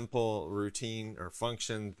just a simple routine or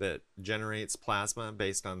function that generates plasma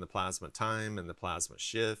based on the plasma time and the plasma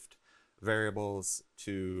shift variables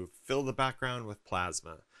to fill the background with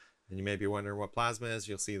plasma. And you may be wondering what plasma is.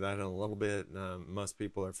 You'll see that in a little bit. Most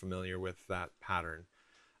people are familiar with that pattern.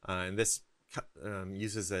 And this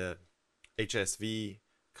uses a HSV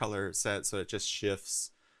color set, so it just shifts.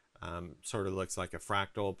 Sort of looks like a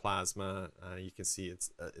fractal plasma. You can see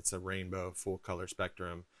it's a rainbow full color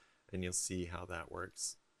spectrum, and you'll see how that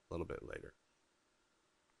works a little bit later.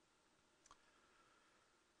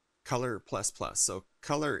 Color plus plus. So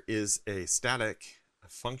color is a static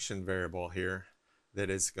function variable here that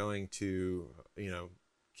is going to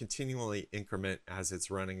continually increment as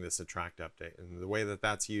it's running this attract update. And the way that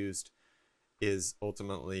that's used is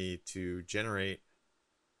ultimately to generate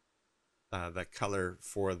the color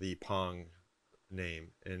for the Pong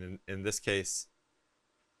name. And in this case,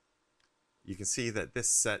 you can see that this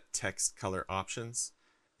set text color options,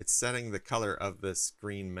 it's setting the color of the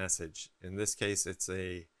screen message. In this case, it's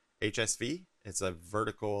a HSV, it's a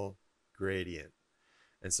vertical gradient.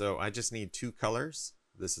 And so I just need two colors.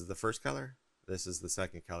 This is the first color, this is the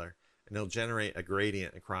second color, and it'll generate a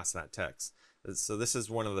gradient across that text. So this is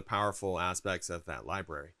one of the powerful aspects of that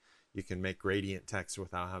library. You can make gradient text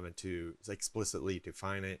without having to explicitly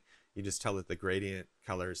define it. You just tell it the gradient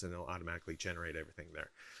colors and it'll automatically generate everything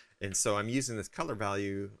there. And so I'm using this color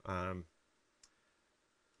value,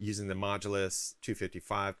 using the modulus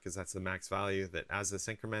 255 because that's the max value, that as this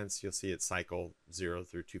increments, you'll see it cycle 0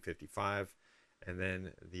 through 255. And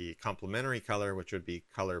then the complementary color, which would be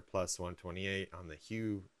color plus 128 on the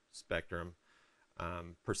hue spectrum,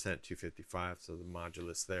 percent 255, so the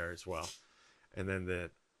modulus there as well. And then the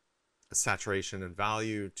saturation and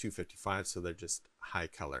value 255, so they're just high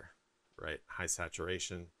color, right? High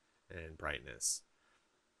saturation and brightness.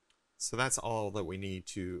 So that's all that we need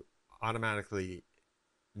to automatically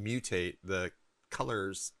mutate the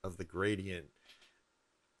colors of the gradient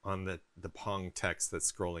on the Pong text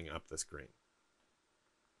that's scrolling up the screen.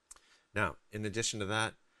 Now, in addition to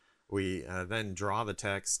that, we then draw the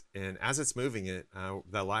text, and as it's moving it,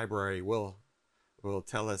 the library will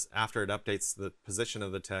tell us, after it updates the position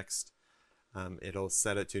of the text, it'll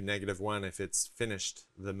set it to -1 if it's finished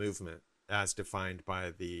the movement as defined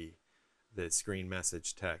by the screen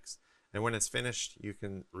message text. And when it's finished, you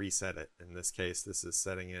can reset it. In this case, this is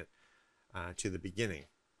setting it to the beginning.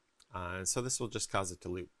 And so this will just cause it to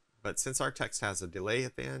loop. But since our text has a delay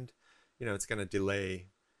at the end, it's going to delay,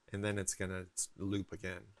 and then it's going to loop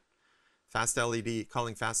again. Fast LED,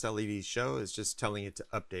 calling fast LED show is just telling it to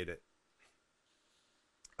update it.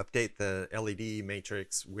 Update the LED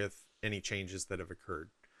matrix with any changes that have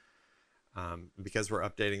occurred. Because we're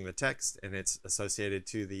updating the text and it's associated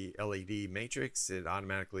to the LED matrix, it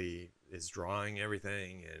automatically is drawing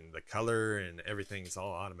everything, and the color and everything is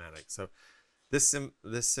all automatic. So this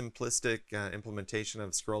simplistic implementation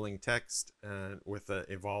of scrolling text with the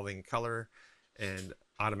evolving color and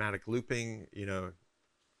automatic looping,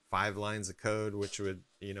 5 lines of code, which would,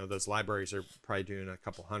 those libraries are probably doing a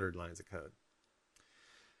couple hundred lines of code.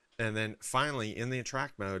 And then finally, in the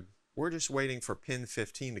interact mode, we're just waiting for pin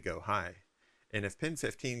 15 to go high. And if pin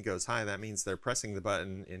 15 goes high, that means they're pressing the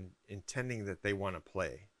button and intending that they want to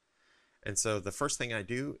play. And so the first thing I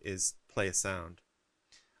do is play a sound.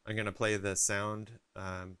 I'm going to play the sound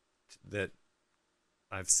that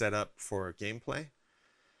I've set up for gameplay.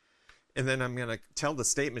 And then I'm going to tell the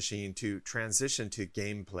state machine to transition to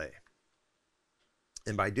gameplay.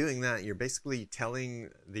 And by doing that, you're basically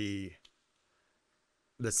telling the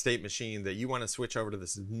state machine that you want to switch over to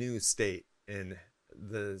this new state. And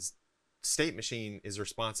the state machine is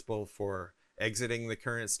responsible for exiting the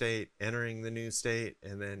current state, entering the new state,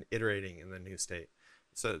 and then iterating in the new state.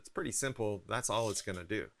 So it's pretty simple. That's all it's going to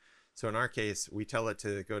do. So in our case, we tell it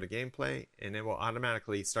to go to gameplay, and it will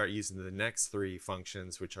automatically start using the next 3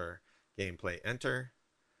 functions, which are gameplay enter,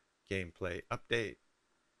 gameplay update,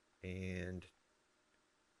 and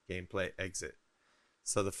gameplay exit.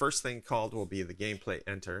 So the first thing called will be the gameplay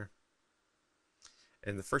enter.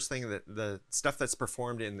 And the first thing that the stuff that's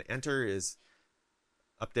performed in the enter is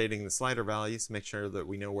updating the slider values, make sure that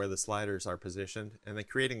we know where the sliders are positioned, and then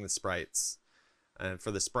creating the sprites. And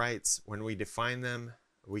for the sprites, when we define them,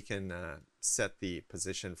 we can set the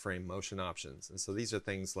position, frame, motion options. And so these are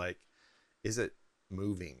things like, is it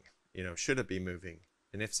moving? Should it be moving?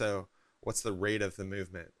 And if so, what's the rate of the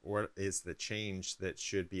movement? What is the change that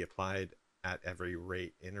should be applied at every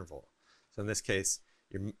rate interval? So in this case,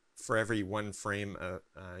 for every 1 frame,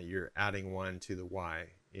 you're adding 1 to the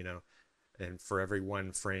Y, and for every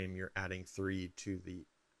 1 frame, you're adding 3 to the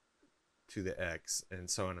X, and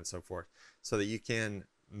so on and so forth, so that you can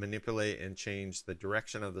manipulate and change the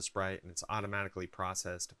direction of the sprite, and it's automatically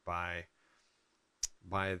processed by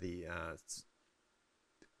the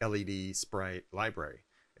LED sprite library.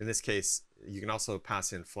 In this case, you can also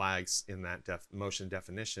pass in flags in that motion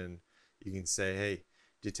definition. You can say, hey,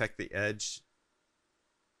 detect the edge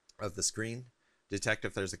of the screen, detect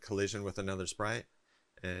if there's a collision with another sprite,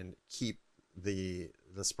 and keep the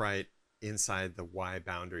sprite inside the Y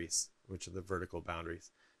boundaries, which are the vertical boundaries.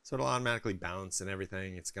 So it'll automatically bounce and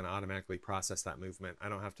everything. It's going to automatically process that movement. I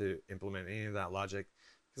don't have to implement any of that logic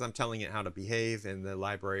because I'm telling it how to behave, and the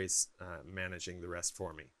library's managing the rest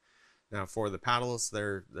for me. Now for the paddles,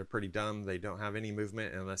 they're pretty dumb. They don't have any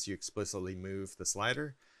movement unless you explicitly move the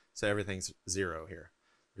slider. So everything's 0 here.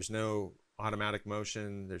 There's no automatic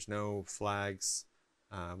motion. There's no flags.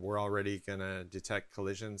 We're already going to detect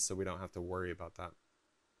collisions, so we don't have to worry about that.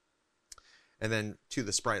 And then to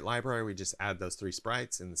the sprite library, we just add those 3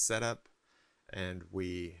 sprites in the setup, and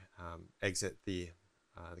we exit the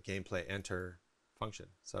gameplay enter function.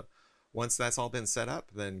 So once that's all been set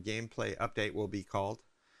up, then gameplay update will be called.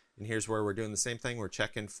 And here's where we're doing the same thing. We're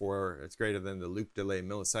checking for it's greater than the loop delay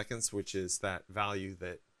milliseconds, which is that value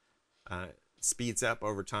that speeds up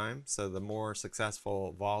over time. So the more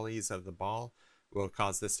successful volleys of the ball will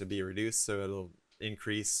cause this to be reduced. So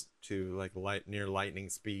increase to like near lightning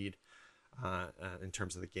speed in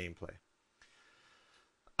terms of the gameplay.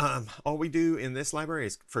 All we do in this library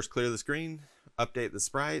is first clear the screen, update the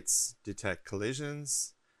sprites, detect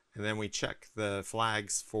collisions, and then we check the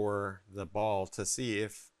flags for the ball to see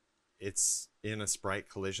if it's in a sprite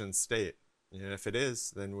collision state. And if it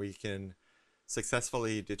is, then we can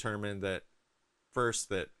successfully determine that first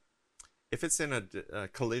that if it's in a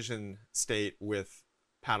collision state with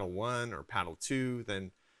paddle 1 or paddle 2,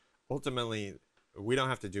 then ultimately we don't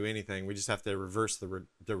have to do anything. We just have to reverse the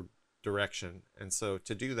direction. And so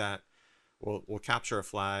to do that, we'll capture a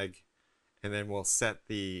flag, and then we'll set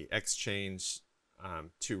the X change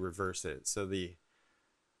to reverse it. So the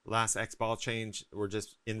last X ball change, we're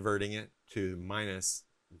just inverting it to minus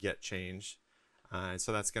get change. And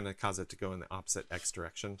so that's going to cause it to go in the opposite X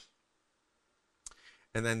direction.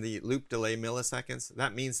 And then the loop delay milliseconds,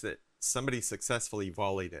 that means that somebody successfully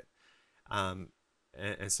volleyed it. And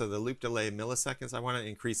so the loop delay milliseconds, I want to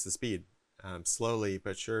increase the speed slowly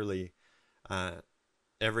but surely.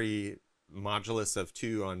 Every modulus of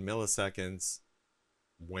 2 on milliseconds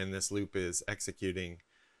when this loop is executing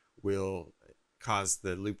will cause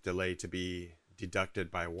the loop delay to be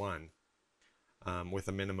deducted by 1 with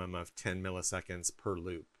a minimum of 10 milliseconds per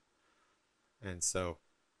loop. And so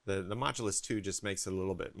the modulus 2 just makes it a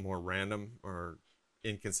little bit more random or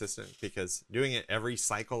inconsistent, because doing it every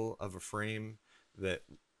cycle of a frame that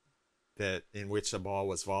in which a ball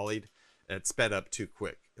was volleyed, it sped up too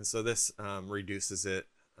quick. And so this reduces it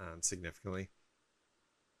significantly.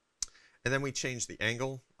 And then we change the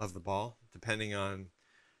angle of the ball depending on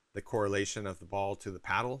the correlation of the ball to the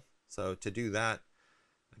paddle. So to do that,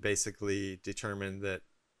 I basically determine that,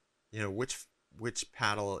 which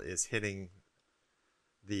paddle is hitting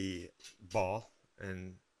the ball,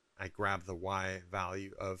 and I grab the Y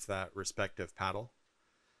value of that respective paddle.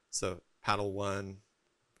 So paddle 1,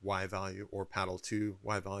 Y value, or paddle 2,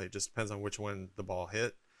 Y value, just depends on which one the ball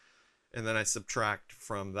hit. And then I subtract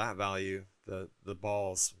from that value the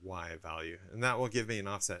ball's Y value, and that will give me an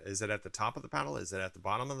offset. Is it at the top of the paddle? Is it at the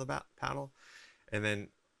bottom of the paddle? And then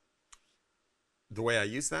the way I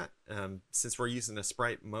use that, since we're using a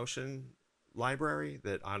sprite motion library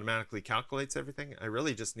that automatically calculates everything, I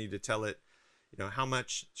really just need to tell it, how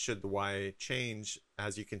much should the Y change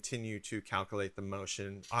as you continue to calculate the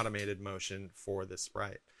motion, automated motion for the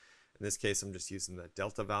sprite. In this case, I'm just using the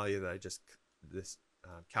delta value that I just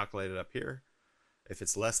calculated up here. If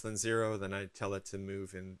it's less than 0, then I tell it to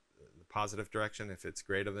move in the positive direction. If it's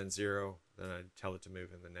greater than 0, then I tell it to move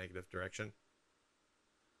in the negative direction.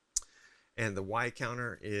 And the Y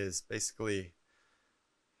counter is basically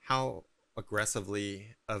how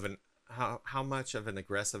aggressively how much of an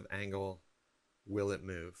aggressive angle will it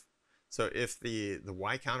move. So if the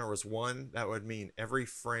Y counter was 1, that would mean every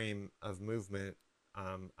frame of movement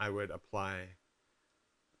I would apply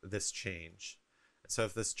this change. So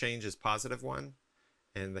if this change is positive 1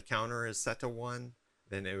 and the counter is set to 1,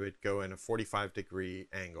 then it would go in a 45-degree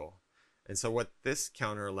angle. And so what this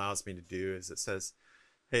counter allows me to do is it says,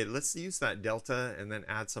 hey, let's use that delta and then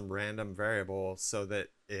add some random variable so that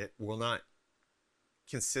it will not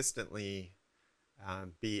consistently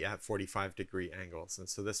be at 45-degree angles. And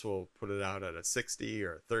so this will put it out at a 60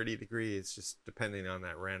 or 30 degrees, just depending on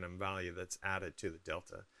that random value that's added to the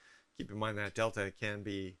delta. Keep in mind that delta can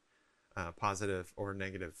be positive or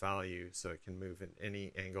negative value, so it can move in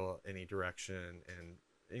any angle, any direction, and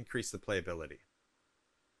increase the playability.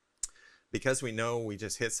 Because we know we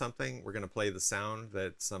just hit something, we're going to play the sound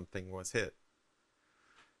that something was hit.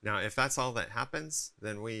 Now, if that's all that happens,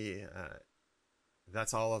 then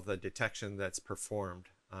that's all of the detection that's performed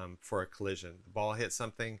for a collision. The ball hit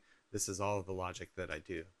something, this is all of the logic that I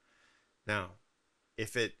do. Now,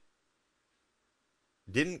 if it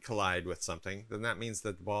didn't collide with something, then that means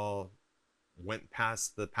that the ball went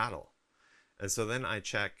past the paddle. And so then I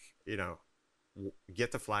check,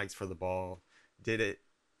 get the flags for the ball. Did it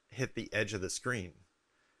hit the edge of the screen,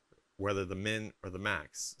 whether the min or the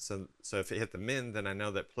max? So if it hit the min, then I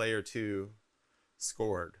know that player 2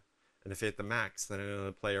 scored. And if it hit the max, then I know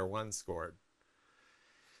that player 1 scored.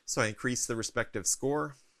 So I increase the respective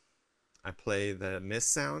score. I play the miss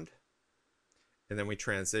sound, and then we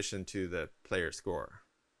transition to the player score.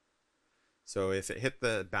 So if it hit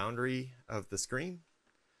the boundary of the screen,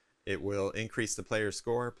 it will increase the player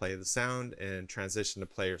score, play the sound, and transition to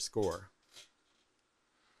player score.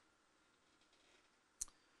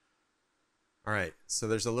 All right, so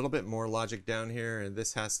there's a little bit more logic down here, and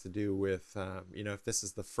this has to do with, if this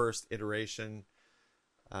is the first iteration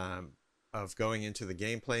of going into the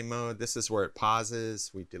gameplay mode, this is where it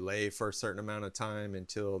pauses. We delay for a certain amount of time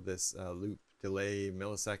until this loop delay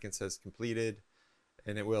milliseconds has completed.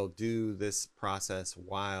 and it will do this process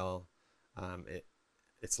while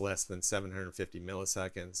it's less than 750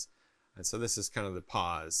 milliseconds. And so this is kind of the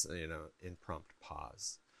pause, impromptu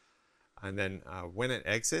pause. And then when it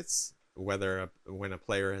exits, when a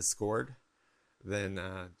player has scored, then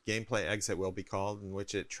gameplay exit will be called, in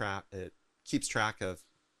which it keeps track of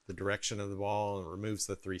the direction of the ball and removes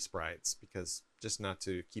the 3 sprites, because just not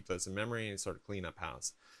to keep those in memory and sort of clean up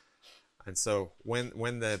house. And so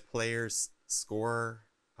when the player's score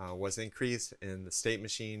was increased and the state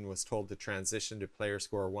machine was told to transition to player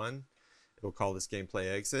score 1, it will call this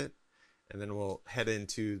gameplay exit, and then we'll head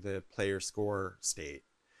into the player score state.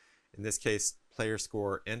 In this case, player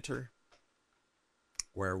score enter,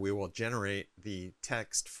 where we will generate the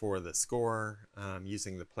text for the score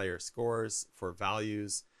using the player scores for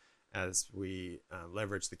values, as we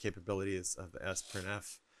leverage the capabilities of the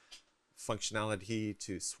sprintf functionality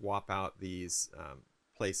to swap out these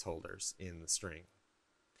placeholders in the string.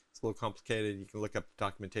 It's a little complicated. You can look up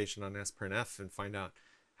documentation on sprintf and find out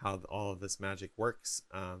how all of this magic works.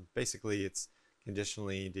 Basically, it's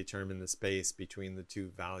conditionally determine the space between the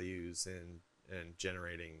 2 values and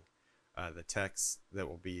generating the text that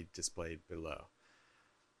will be displayed below.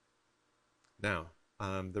 Now,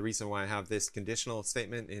 the reason why I have this conditional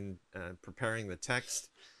statement in preparing the text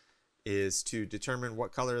is to determine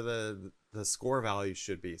what color the score value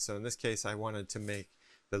should be. So in this case, I wanted to make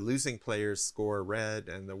the losing player's score red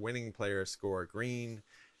and the winning player's score green.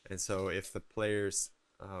 And so if the player's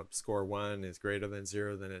score 1 is greater than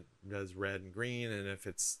 0, then it does red and green, and if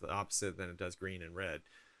it's the opposite, then it does green and red,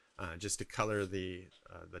 just to color the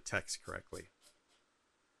text correctly.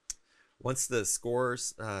 Once the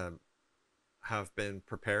scores have been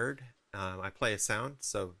prepared, I play a sound,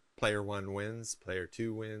 so player 1 wins, player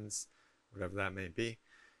 2 wins, whatever that may be,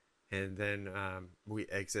 and then we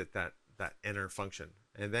exit that enter function,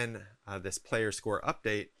 and then this player score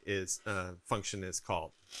update function is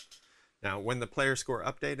called. Now, when the player score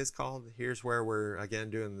update is called, here's where we're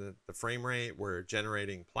again doing the frame rate, we're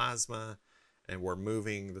generating plasma, and we're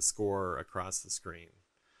moving the score across the screen.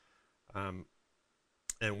 And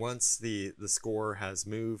once the score has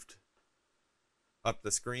moved up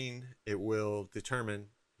the screen, it will determine,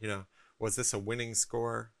 was this a winning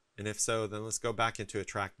score? And if so, then let's go back into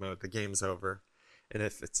attract mode. The game's over. And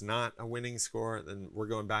if it's not a winning score, then we're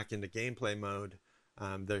going back into gameplay mode.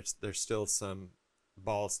 There's still some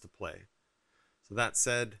balls to play. So that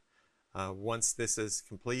said, once this is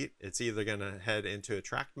complete, it's either going to head into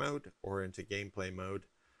attract mode or into gameplay mode.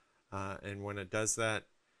 And when it does that,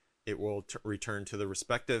 it will return to the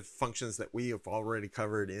respective functions that we have already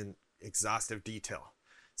covered in exhaustive detail.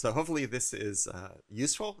 So hopefully this is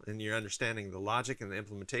useful in your understanding the logic and the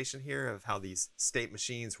implementation here of how these state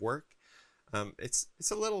machines work. It's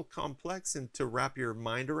a little complex and to wrap your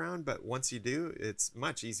mind around, but once you do, it's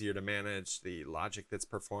much easier to manage the logic that's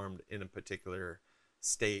performed in a particular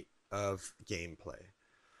state of gameplay.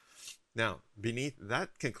 Now, beneath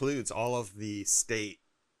that concludes all of the state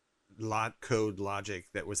code logic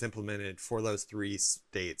that was implemented for those 3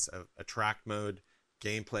 states of attract mode,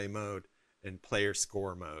 gameplay mode, and player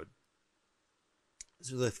score mode.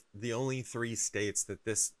 So the only 3 states that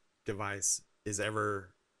this device is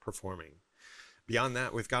ever performing. Beyond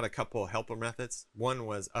that, we've got a couple helper methods. One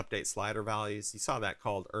was update slider values. You saw that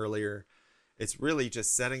called earlier. It's really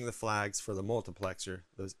just setting the flags for the multiplexer,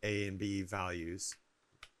 those A and B values.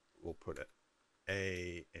 We'll put it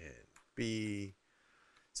A and B.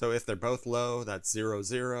 So if they're both low, that's 0,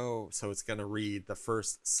 0. So it's going to read the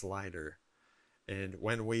first slider. And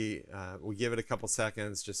when we give it a couple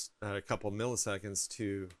seconds, just a couple milliseconds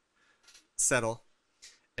to settle,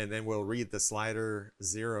 and then we'll read the slider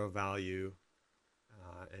 0 value,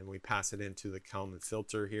 and we pass it into the Kalman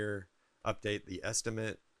filter here, update the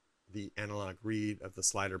estimate, the analog read of the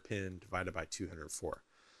slider pin divided by 204.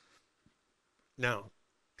 Now,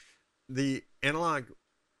 the analog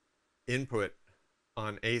input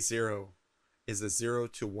on A0 is a 0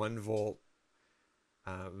 to 1 volt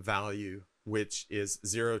value, which is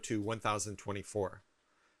 0 to 1024.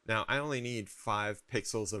 Now, I only need 5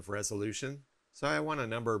 pixels of resolution, so I want a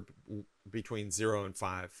number between 0 and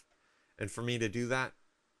 5. And for me to do that,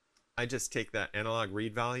 I just take that analog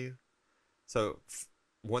read value. So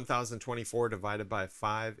 1024 divided by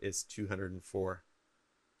 5 is 204.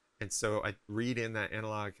 And so I read in that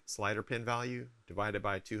analog slider pin value divided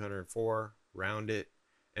by 204, round it,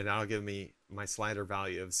 and that'll give me my slider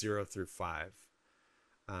value of 0 through 5.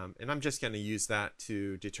 And I'm just going to use that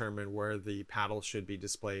to determine where the paddle should be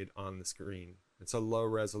displayed on the screen. It's a low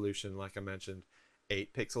resolution, like I mentioned,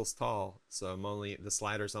 8 pixels tall, so the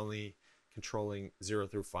slider's only controlling 0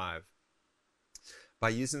 through 5. By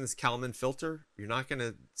using this Kalman filter, you're not going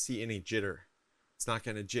to see any jitter. It's not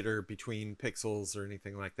going to jitter between pixels or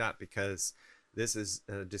anything like that, because this is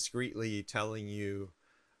discretely telling you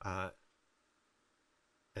an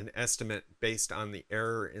estimate based on the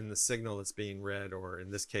error in the signal that's being read, or in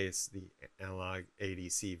this case, the analog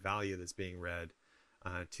ADC value that's being read,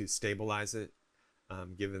 to stabilize it,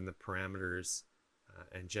 given the parameters,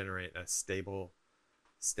 and generate a stable,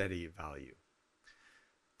 steady value.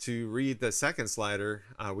 To read the second slider,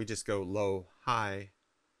 we just go low, high,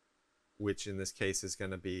 which in this case is going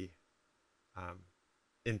to be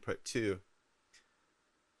input 2.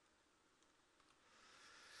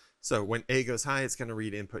 So when A goes high, it's going to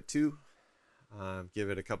read input 2. Give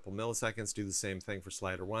it a couple milliseconds, do the same thing for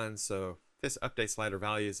slider 1. So this update slider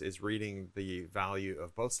values is reading the value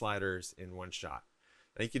of both sliders in one shot.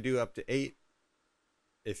 Now you can do up to 8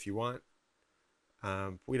 if you want.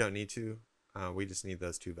 We don't need to. We just need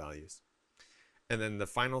those 2 values. And then the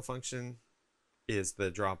final function is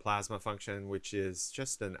the draw plasma function, which is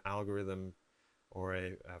just an algorithm or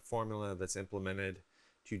a formula that's implemented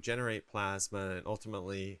to generate plasma and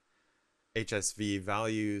ultimately HSV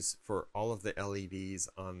values for all of the LEDs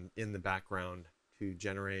in the background to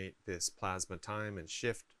generate this plasma time and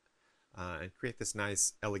shift and create this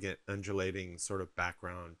nice, elegant, undulating sort of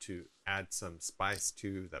background to add some spice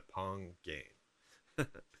to the Pong game.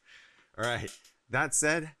 All right, that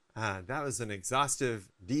said, that was an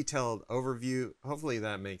exhaustive, detailed overview. Hopefully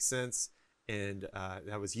that makes sense, and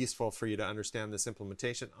that was useful for you to understand this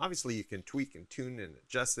implementation. Obviously, you can tweak and tune and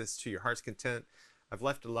adjust this to your heart's content. I've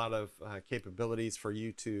left a lot of capabilities for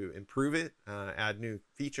you to improve it, add new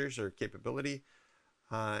features or capability,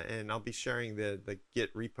 and I'll be sharing the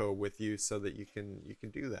Git repo with you so that you can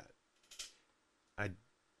do that.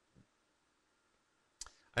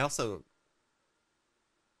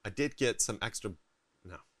 I did get some extra.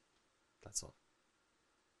 No, that's all.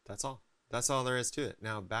 That's all. That's all there is to it.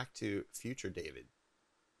 Now back to future David.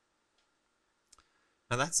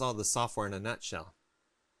 Now that's all the software in a nutshell.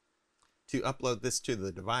 To upload this to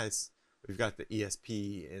the device, we've got the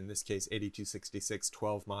ESP, in this case 8266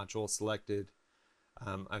 12 module selected.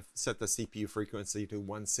 I've set the CPU frequency to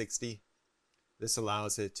 160. This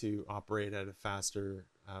allows it to operate at a faster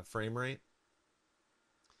frame rate.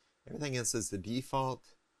 Everything else is the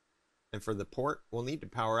default. And for the port, we'll need to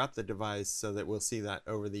power up the device so that we'll see that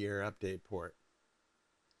over-the-air update port.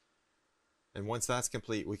 And once that's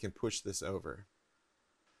complete, we can push this over.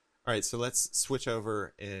 All right, so let's switch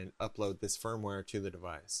over and upload this firmware to the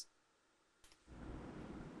device.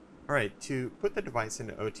 All right, to put the device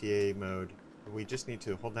into OTA mode, we just need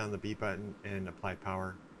to hold down the B button and apply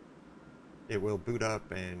power. It will boot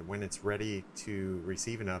up, and when it's ready to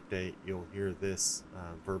receive an update, you'll hear this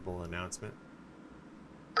verbal announcement.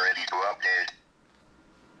 Ready to update.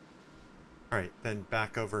 All right, then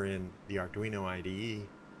back over in the Arduino IDE,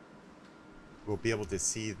 we'll be able to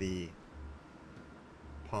see the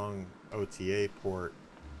Pong OTA port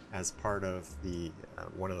as part of the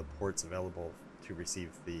one of the ports available to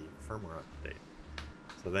receive the firmware update.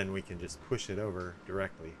 So then we can just push it over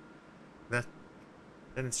directly. Then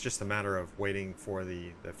it's just a matter of waiting for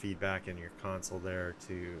the feedback in your console there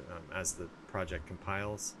to as the project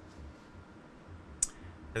compiles.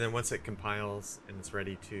 And then once it compiles and it's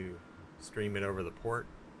ready to stream it over the port,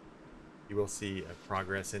 you will see a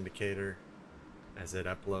progress indicator as it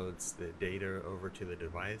uploads the data over to the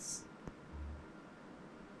device.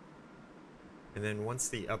 And then once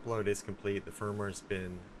the upload is complete, the firmware's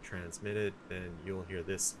been transmitted, then you'll hear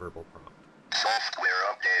this verbal prompt. Software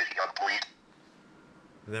update complete.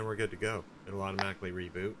 And then we're good to go. It'll automatically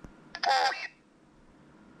reboot.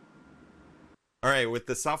 All right, with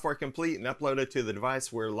the software complete and uploaded to the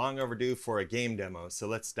device, we're long overdue for a game demo, so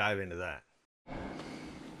let's dive into that.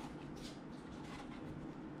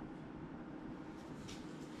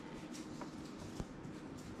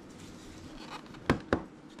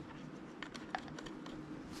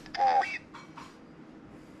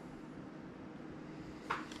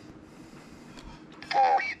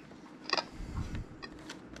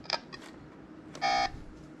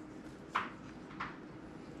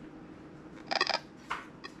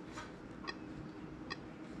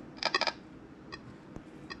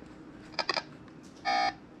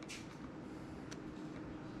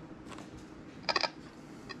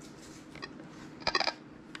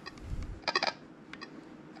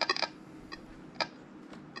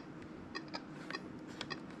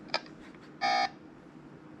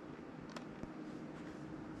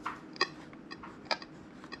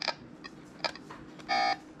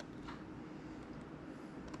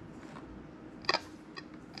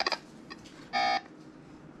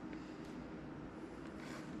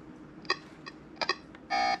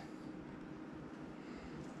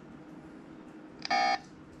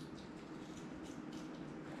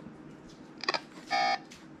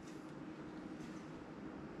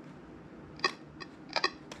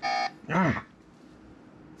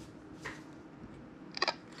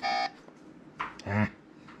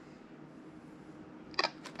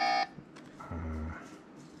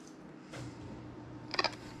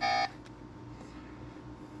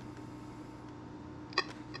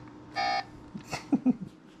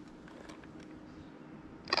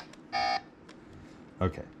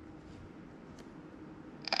 Okay.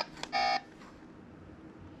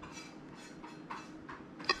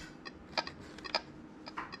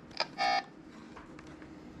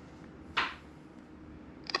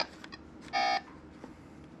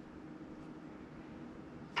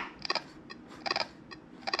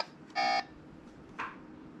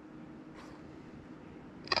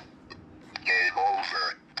 Game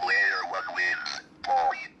over. Player one wins.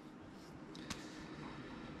 Ball.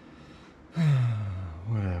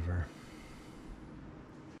 Whatever.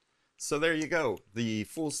 So there you go, the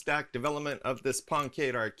full stack development of this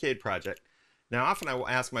Pongcade arcade project. Now often I will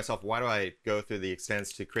ask myself, why do I go through the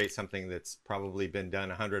extents to create something that's probably been done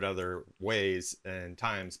 100 other ways and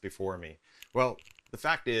times before me? Well, the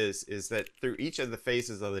fact is that through each of the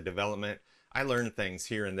phases of the development, I learn things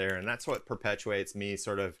here and there, and that's what perpetuates me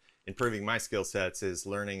sort of improving my skill sets, is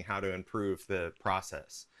learning how to improve the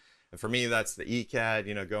process. And for me, that's the ECAD,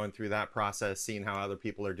 you know, going through that process, seeing how other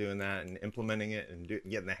people are doing that and implementing it and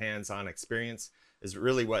getting the hands-on experience is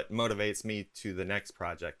really what motivates me to the next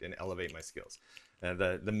project and elevate my skills.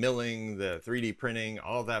 The milling, the 3D printing,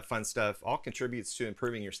 all of that fun stuff all contributes to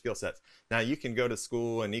improving your skill sets. Now you can go to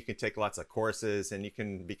school and you can take lots of courses and you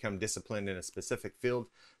can become disciplined in a specific field,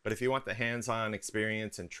 but if you want the hands-on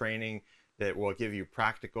experience and training that will give you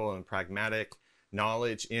practical and pragmatic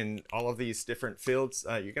knowledge in all of these different fields,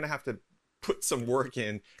 you're going to have to put some work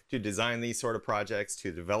in to design these sort of projects,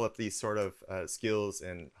 to develop these sort of skills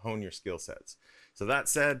and hone your skill sets. So that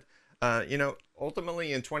said, you know,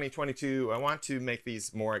 ultimately in 2022, I want to make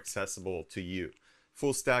these more accessible to you.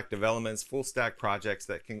 Full stack developments, full stack projects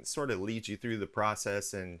that can sort of lead you through the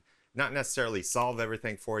process and not necessarily solve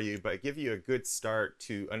everything for you, but give you a good start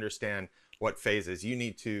to understand what phases you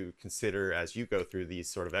need to consider as you go through these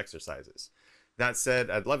sort of exercises. That said,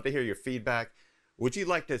 I'd love to hear your feedback. Would you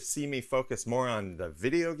like to see me focus more on the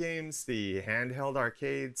video games, the handheld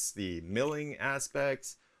arcades, the milling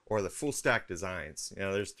aspects, or the full stack designs? You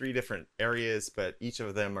know, there's 3 different areas, but each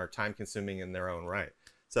of them are time consuming in their own right.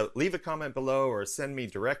 So leave a comment below or send me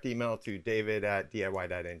direct email to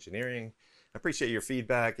david@diy.engineering. I appreciate your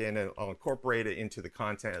feedback and I'll incorporate it into the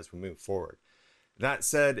content as we move forward. That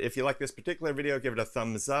said, if you like this particular video, give it a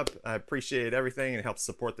thumbs up. I appreciate everything and it helps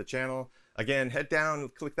support the channel. Again, head down,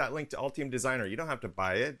 click that link to Altium Designer. You don't have to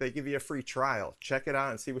buy it. They give you a free trial. Check it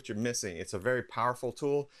out and see what you're missing. It's a very powerful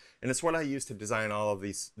tool, and it's what I use to design all of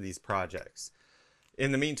these projects.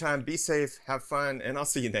 In the meantime, be safe, have fun, and I'll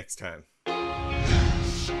see you next time.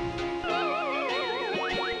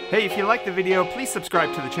 Hey, if you like the video, please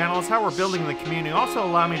subscribe to the channel. It's how we're building the community. Also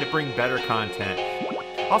allow me to bring better content.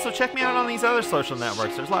 Also check me out on these other social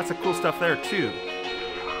networks. There's lots of cool stuff there too.